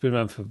system that's been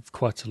around for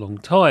quite a long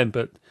time,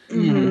 but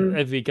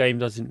every game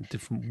does it in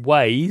different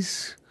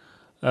ways.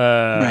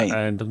 Right.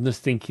 And I'm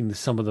just thinking that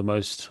some of the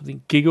most, I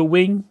think Giga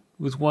Wing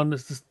was one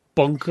that's just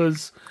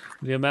bonkers,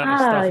 the amount of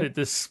stuff it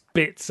just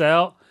spits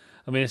out.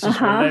 I mean, it's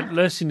just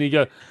relentless, and you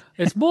go,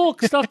 there's more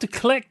stuff to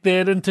collect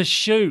there than to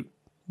shoot.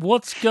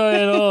 What's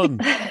going on?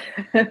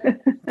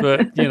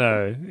 But,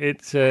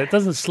 it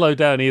doesn't slow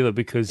down either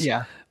because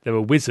there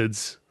were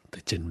wizards.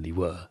 They generally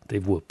were. They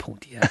were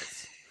pointy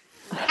hats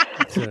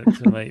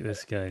to make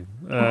this game.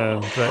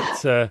 No,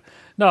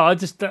 I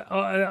just,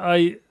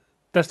 I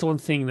that's the one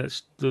thing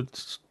that's the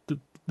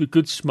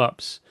good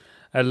shmups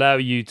allow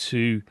you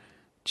to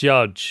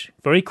judge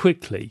very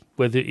quickly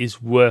whether it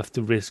is worth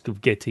the risk of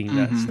getting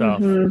that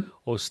stuff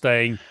or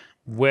staying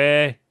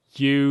where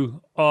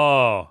you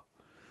are.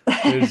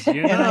 Because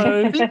you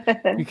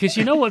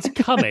know what's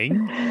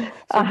coming.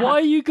 So why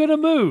are you going to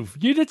move?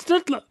 You just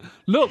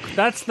look,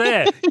 that's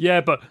there.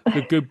 Yeah, but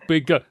the good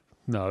big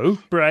no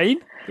brain.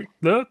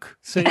 Look,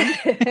 see.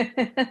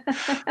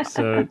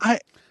 So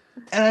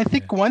I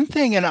think one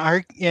thing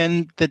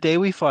in the Day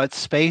We Fought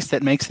Space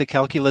that makes the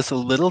calculus a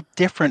little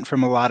different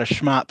from a lot of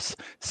shmups.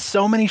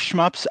 So many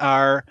shmups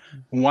are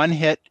one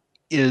hit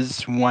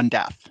is one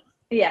death.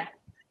 Yeah.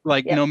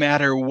 No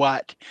matter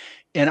what.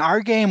 In our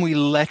game, we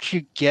let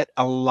you get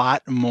a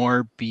lot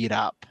more beat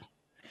up.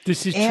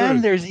 This is true.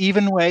 And there's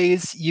even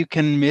ways you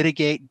can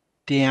mitigate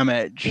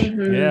damage.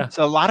 Yeah.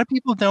 So a lot of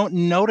people don't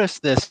notice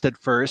this at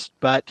first,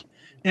 but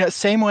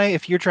same way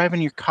if you're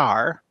driving your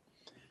car,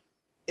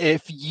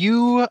 if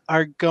you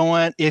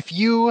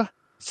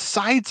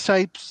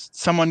sideswipe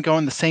someone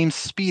going the same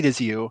speed as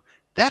you,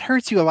 that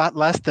hurts you a lot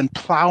less than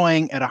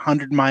plowing at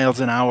 100 miles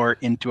an hour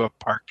into a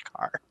parked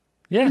car.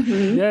 Yeah,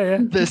 yeah.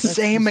 The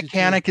same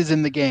mechanic is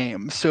in the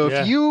game. So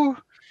if you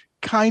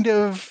kind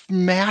of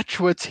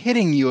match what's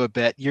hitting you a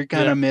bit, you're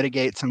going to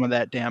mitigate some of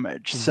that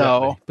damage.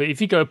 Exactly. But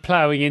if you go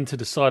plowing into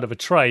the side of a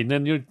train,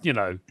 then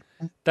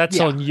that's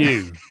on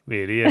you,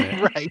 really, isn't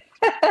it? Right.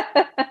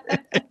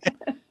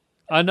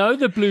 I know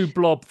the blue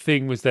blob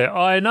thing was there.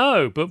 I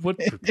know, but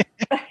what?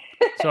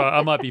 Sorry,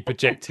 I might be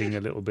projecting a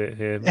little bit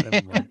here.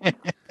 Never mind.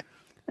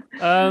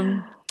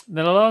 Then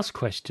the last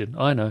question.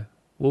 I know.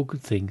 All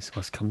good things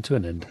must come to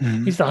an end.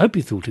 At least I hope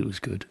you thought it was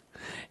good.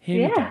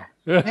 Here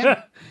we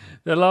go.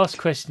 The last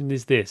question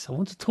is this. I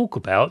want to talk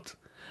about,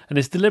 and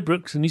it's deliberate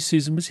because only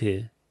Susan was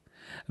here,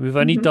 and we've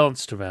only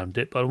danced around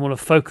it, but I want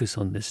to focus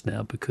on this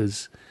now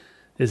because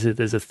there's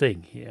a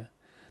thing here.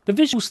 The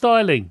visual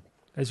styling,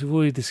 as we've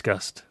already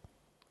discussed,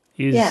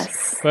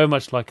 is very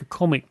much like a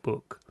comic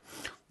book.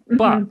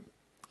 But,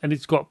 and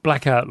it's got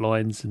black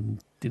outlines and,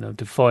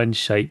 defined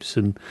shapes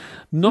and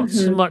not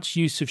so much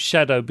use of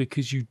shadow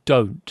because you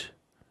don't.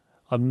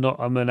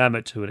 I'm an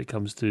amateur when it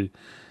comes to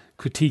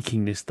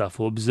critiquing this stuff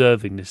or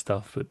observing this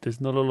stuff, but there's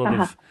not a lot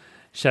of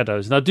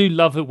shadows. And I do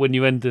love it when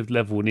you end the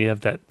level and you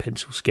have that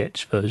pencil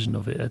sketch version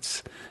of it.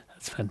 That's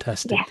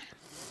fantastic.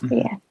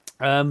 Yeah.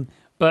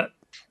 But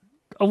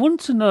I want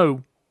to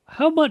know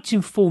how much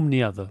informed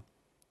the other.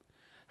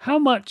 How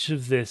much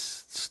of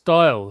this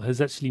style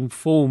has actually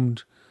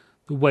informed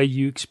the way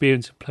you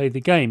experience and play the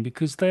game?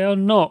 Because they are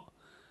not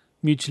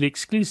mutually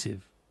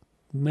exclusive.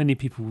 Many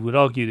people would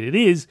argue that it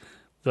is,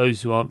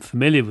 those who aren't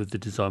familiar with the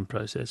design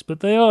process,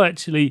 but they are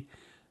actually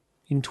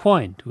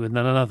entwined with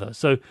one another.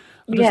 So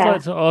I'd just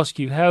like to ask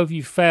you, how have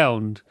you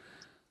found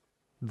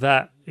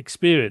that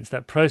experience,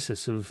 that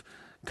process of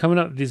coming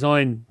up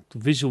with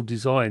visual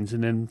designs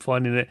and then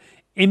finding it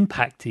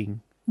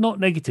impacting,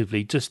 not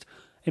negatively, just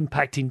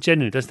impacting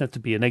genuinely, it doesn't have to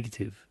be a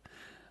negative,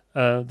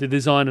 the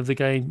design of the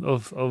game,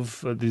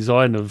 of the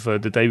design of the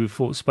Day We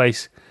Fought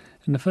Space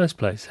in the first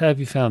place? How have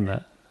you found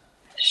that?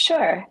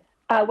 Sure.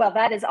 Well,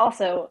 that is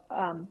also,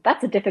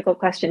 that's a difficult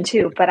question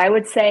too, but I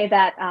would say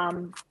that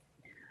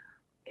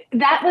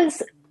that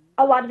was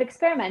a lot of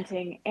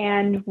experimenting.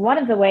 And one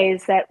of the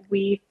ways that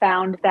we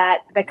found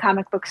that the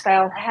comic book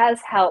style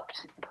has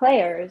helped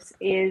players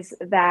is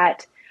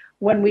that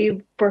when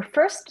we were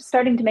first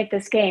starting to make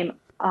this game,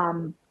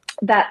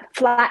 that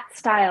flat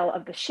style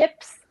of the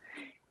ships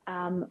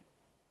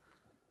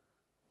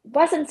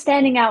wasn't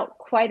standing out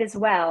quite as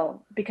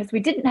well because we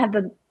didn't have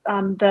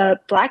the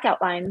black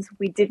outlines.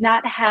 We did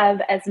not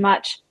have as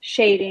much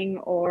shading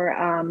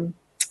or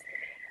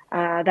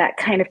that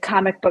kind of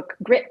comic book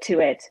grit to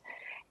it.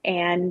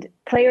 And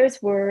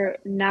players were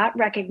not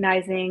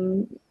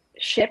recognizing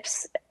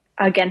ships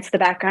against the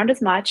background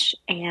as much,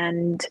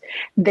 and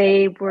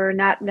they were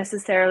not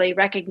necessarily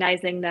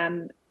recognizing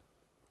them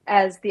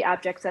as the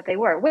objects that they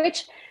were,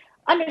 which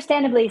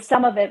understandably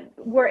some of it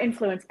were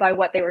influenced by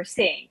what they were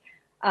seeing,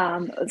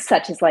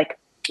 such as like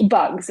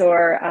bugs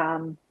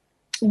or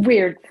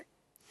weird,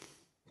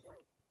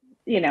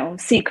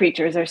 sea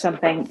creatures or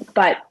something.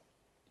 But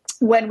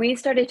when we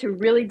started to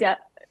really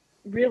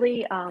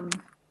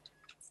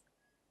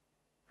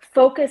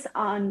focus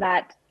on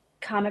that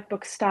comic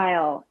book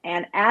style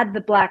and add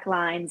the black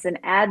lines and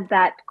add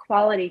that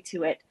quality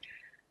to it,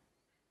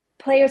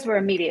 players were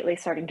immediately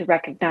starting to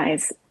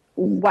recognize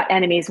what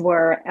enemies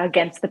were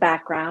against the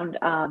background.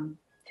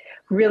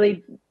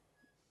 Really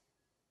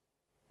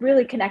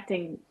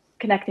connecting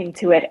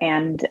to it,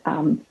 and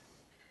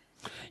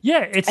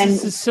it's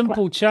a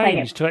simple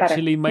change to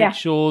actually make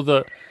sure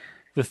that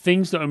the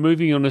things that are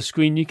moving on the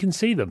screen, you can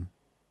see them.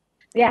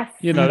 Yes.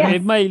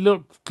 It may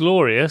look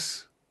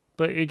glorious,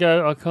 but you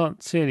go, I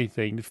can't see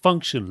anything.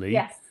 Functionally,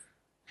 it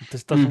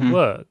just doesn't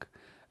work.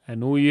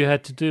 And all you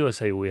had to do, I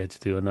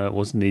know it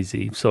wasn't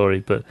easy,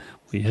 sorry, but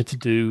what you had to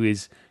do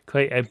is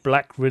create a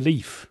black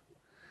relief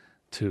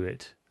to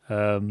it.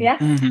 And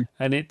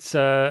it's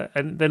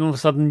and then all of a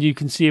sudden you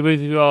can see where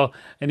you are,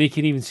 and you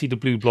can even see the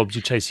blue blobs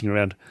you're chasing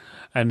around,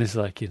 and it's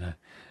like and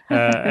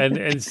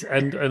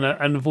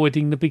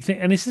avoiding the big thing.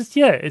 And it's just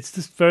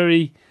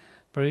very,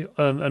 very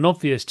an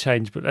obvious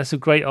change, but that's a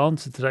great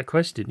answer to that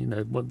question.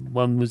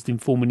 One was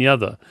informing the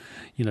other.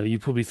 You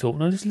probably thought,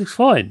 no, this looks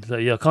fine. So,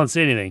 I can't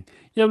see anything.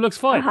 Yeah, it looks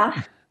fine.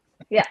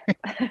 Yeah.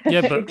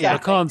 Yeah, but exactly. I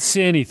can't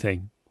see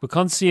anything. We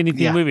can't see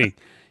anything moving.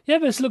 Yeah,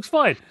 but this looks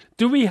fine.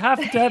 Do we have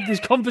to have this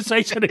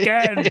conversation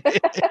again?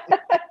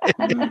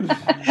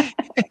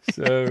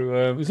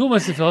 So it's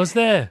almost as if I was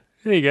there.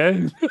 There you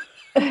go.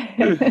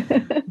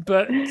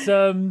 But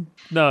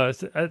no,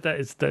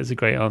 that is a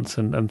great answer,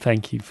 and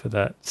thank you for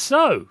that.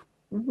 So,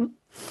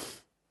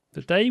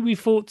 the day we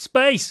fought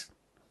space!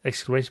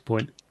 Exclamation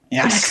point.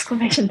 Yes.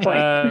 Exclamation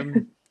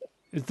point.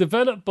 It's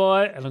developed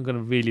by, and I'm going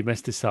to really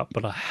mess this up,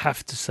 but I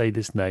have to say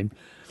this name.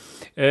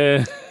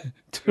 Your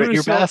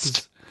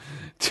best.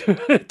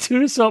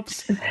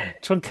 Tursiops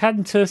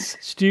Truncatus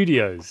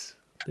Studios.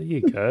 There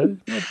you go.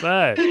 Not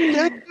bad.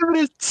 Yeah, give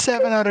it a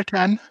 7 out of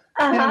 10.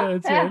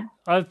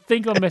 I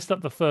think I messed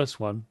up the first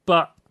one,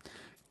 but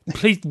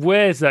please,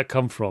 where's that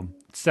come from?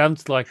 It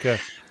sounds like an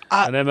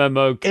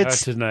MMO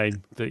character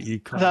name that you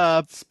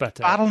can't spat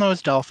out.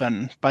 Bottlenose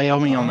Dolphin,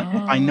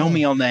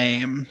 binomial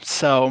name.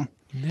 So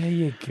there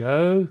you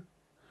go.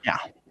 Yeah.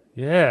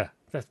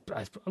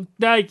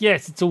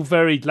 Yes, it's all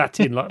very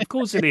Latin. Of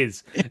course it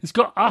is. It's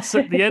got us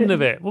at the end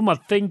of it. What am I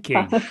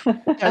thinking?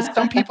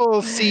 Some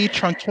people see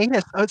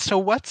Truncatus. So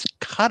what's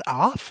cut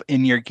off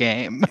in your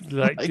game?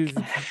 It's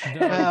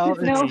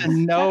the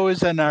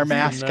nose and our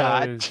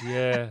mascot. Nose,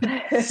 yeah.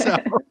 So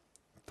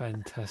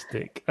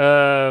fantastic.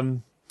 Oh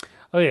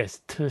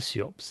yes,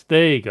 Tursiops.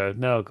 There you go.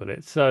 Now I got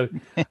it. So,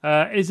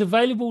 it's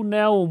available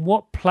now on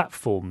what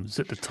platforms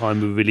at the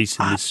time of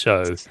releasing this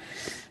show?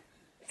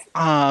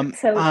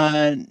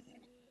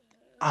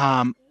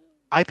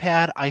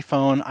 iPad,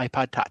 iPhone,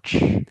 iPod Touch.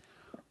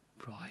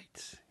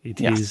 Right.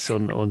 It is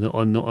on the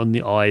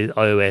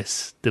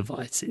iOS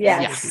devices.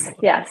 Yes.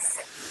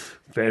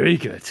 Very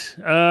good.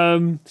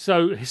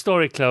 So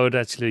historically, I would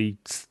actually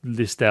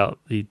list out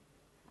the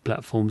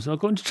platforms. I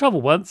got into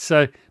trouble once,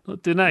 so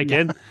not doing that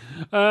again.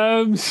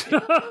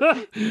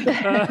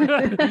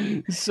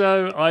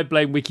 So I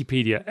blame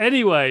Wikipedia.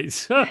 Anyway,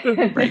 so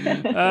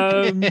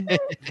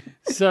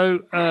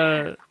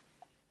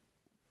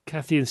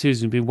Kathy and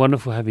Susan, it's been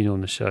wonderful having you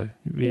on the show.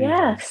 Really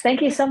yes,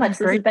 thank you so much.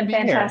 This has been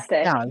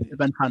fantastic. Yeah, it's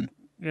been fun.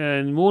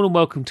 And more than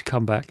welcome to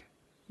come back,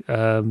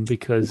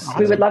 because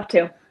we would love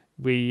to.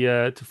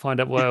 To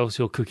find out what else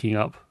you're cooking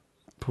up,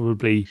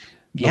 probably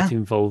not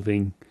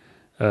involving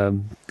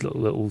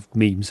little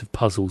memes of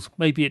puzzles.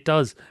 Maybe it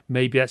does.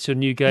 Maybe that's your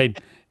new game.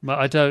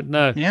 I don't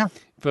know. Yeah.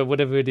 But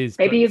whatever it is.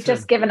 Maybe you've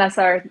just given us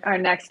our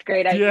next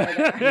great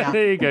idea. Yeah.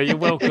 There you go. You're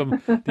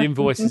welcome. The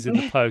invoices in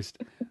the post.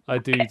 I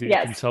do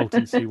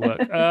consultancy work.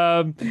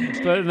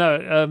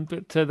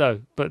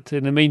 But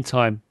in the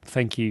meantime,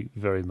 thank you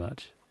very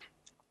much.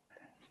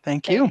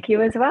 Thank you. Thank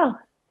you as well.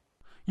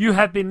 You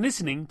have been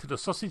listening to the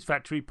Sausage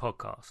Factory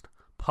podcast,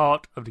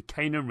 part of the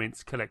Cane and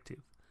Rinse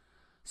Collective.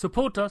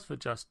 Support us for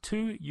just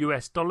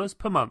 $2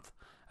 per month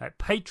at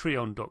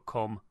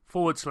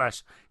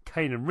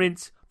patreon.com/Cane and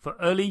Rinse for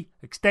early,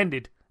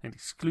 extended, and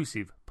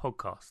exclusive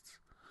podcasts.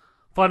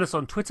 Find us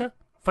on Twitter,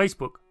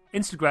 Facebook,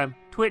 Instagram,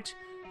 Twitch,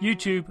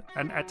 YouTube,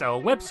 and at our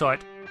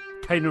website,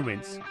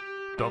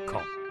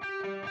 caneandrinse.com.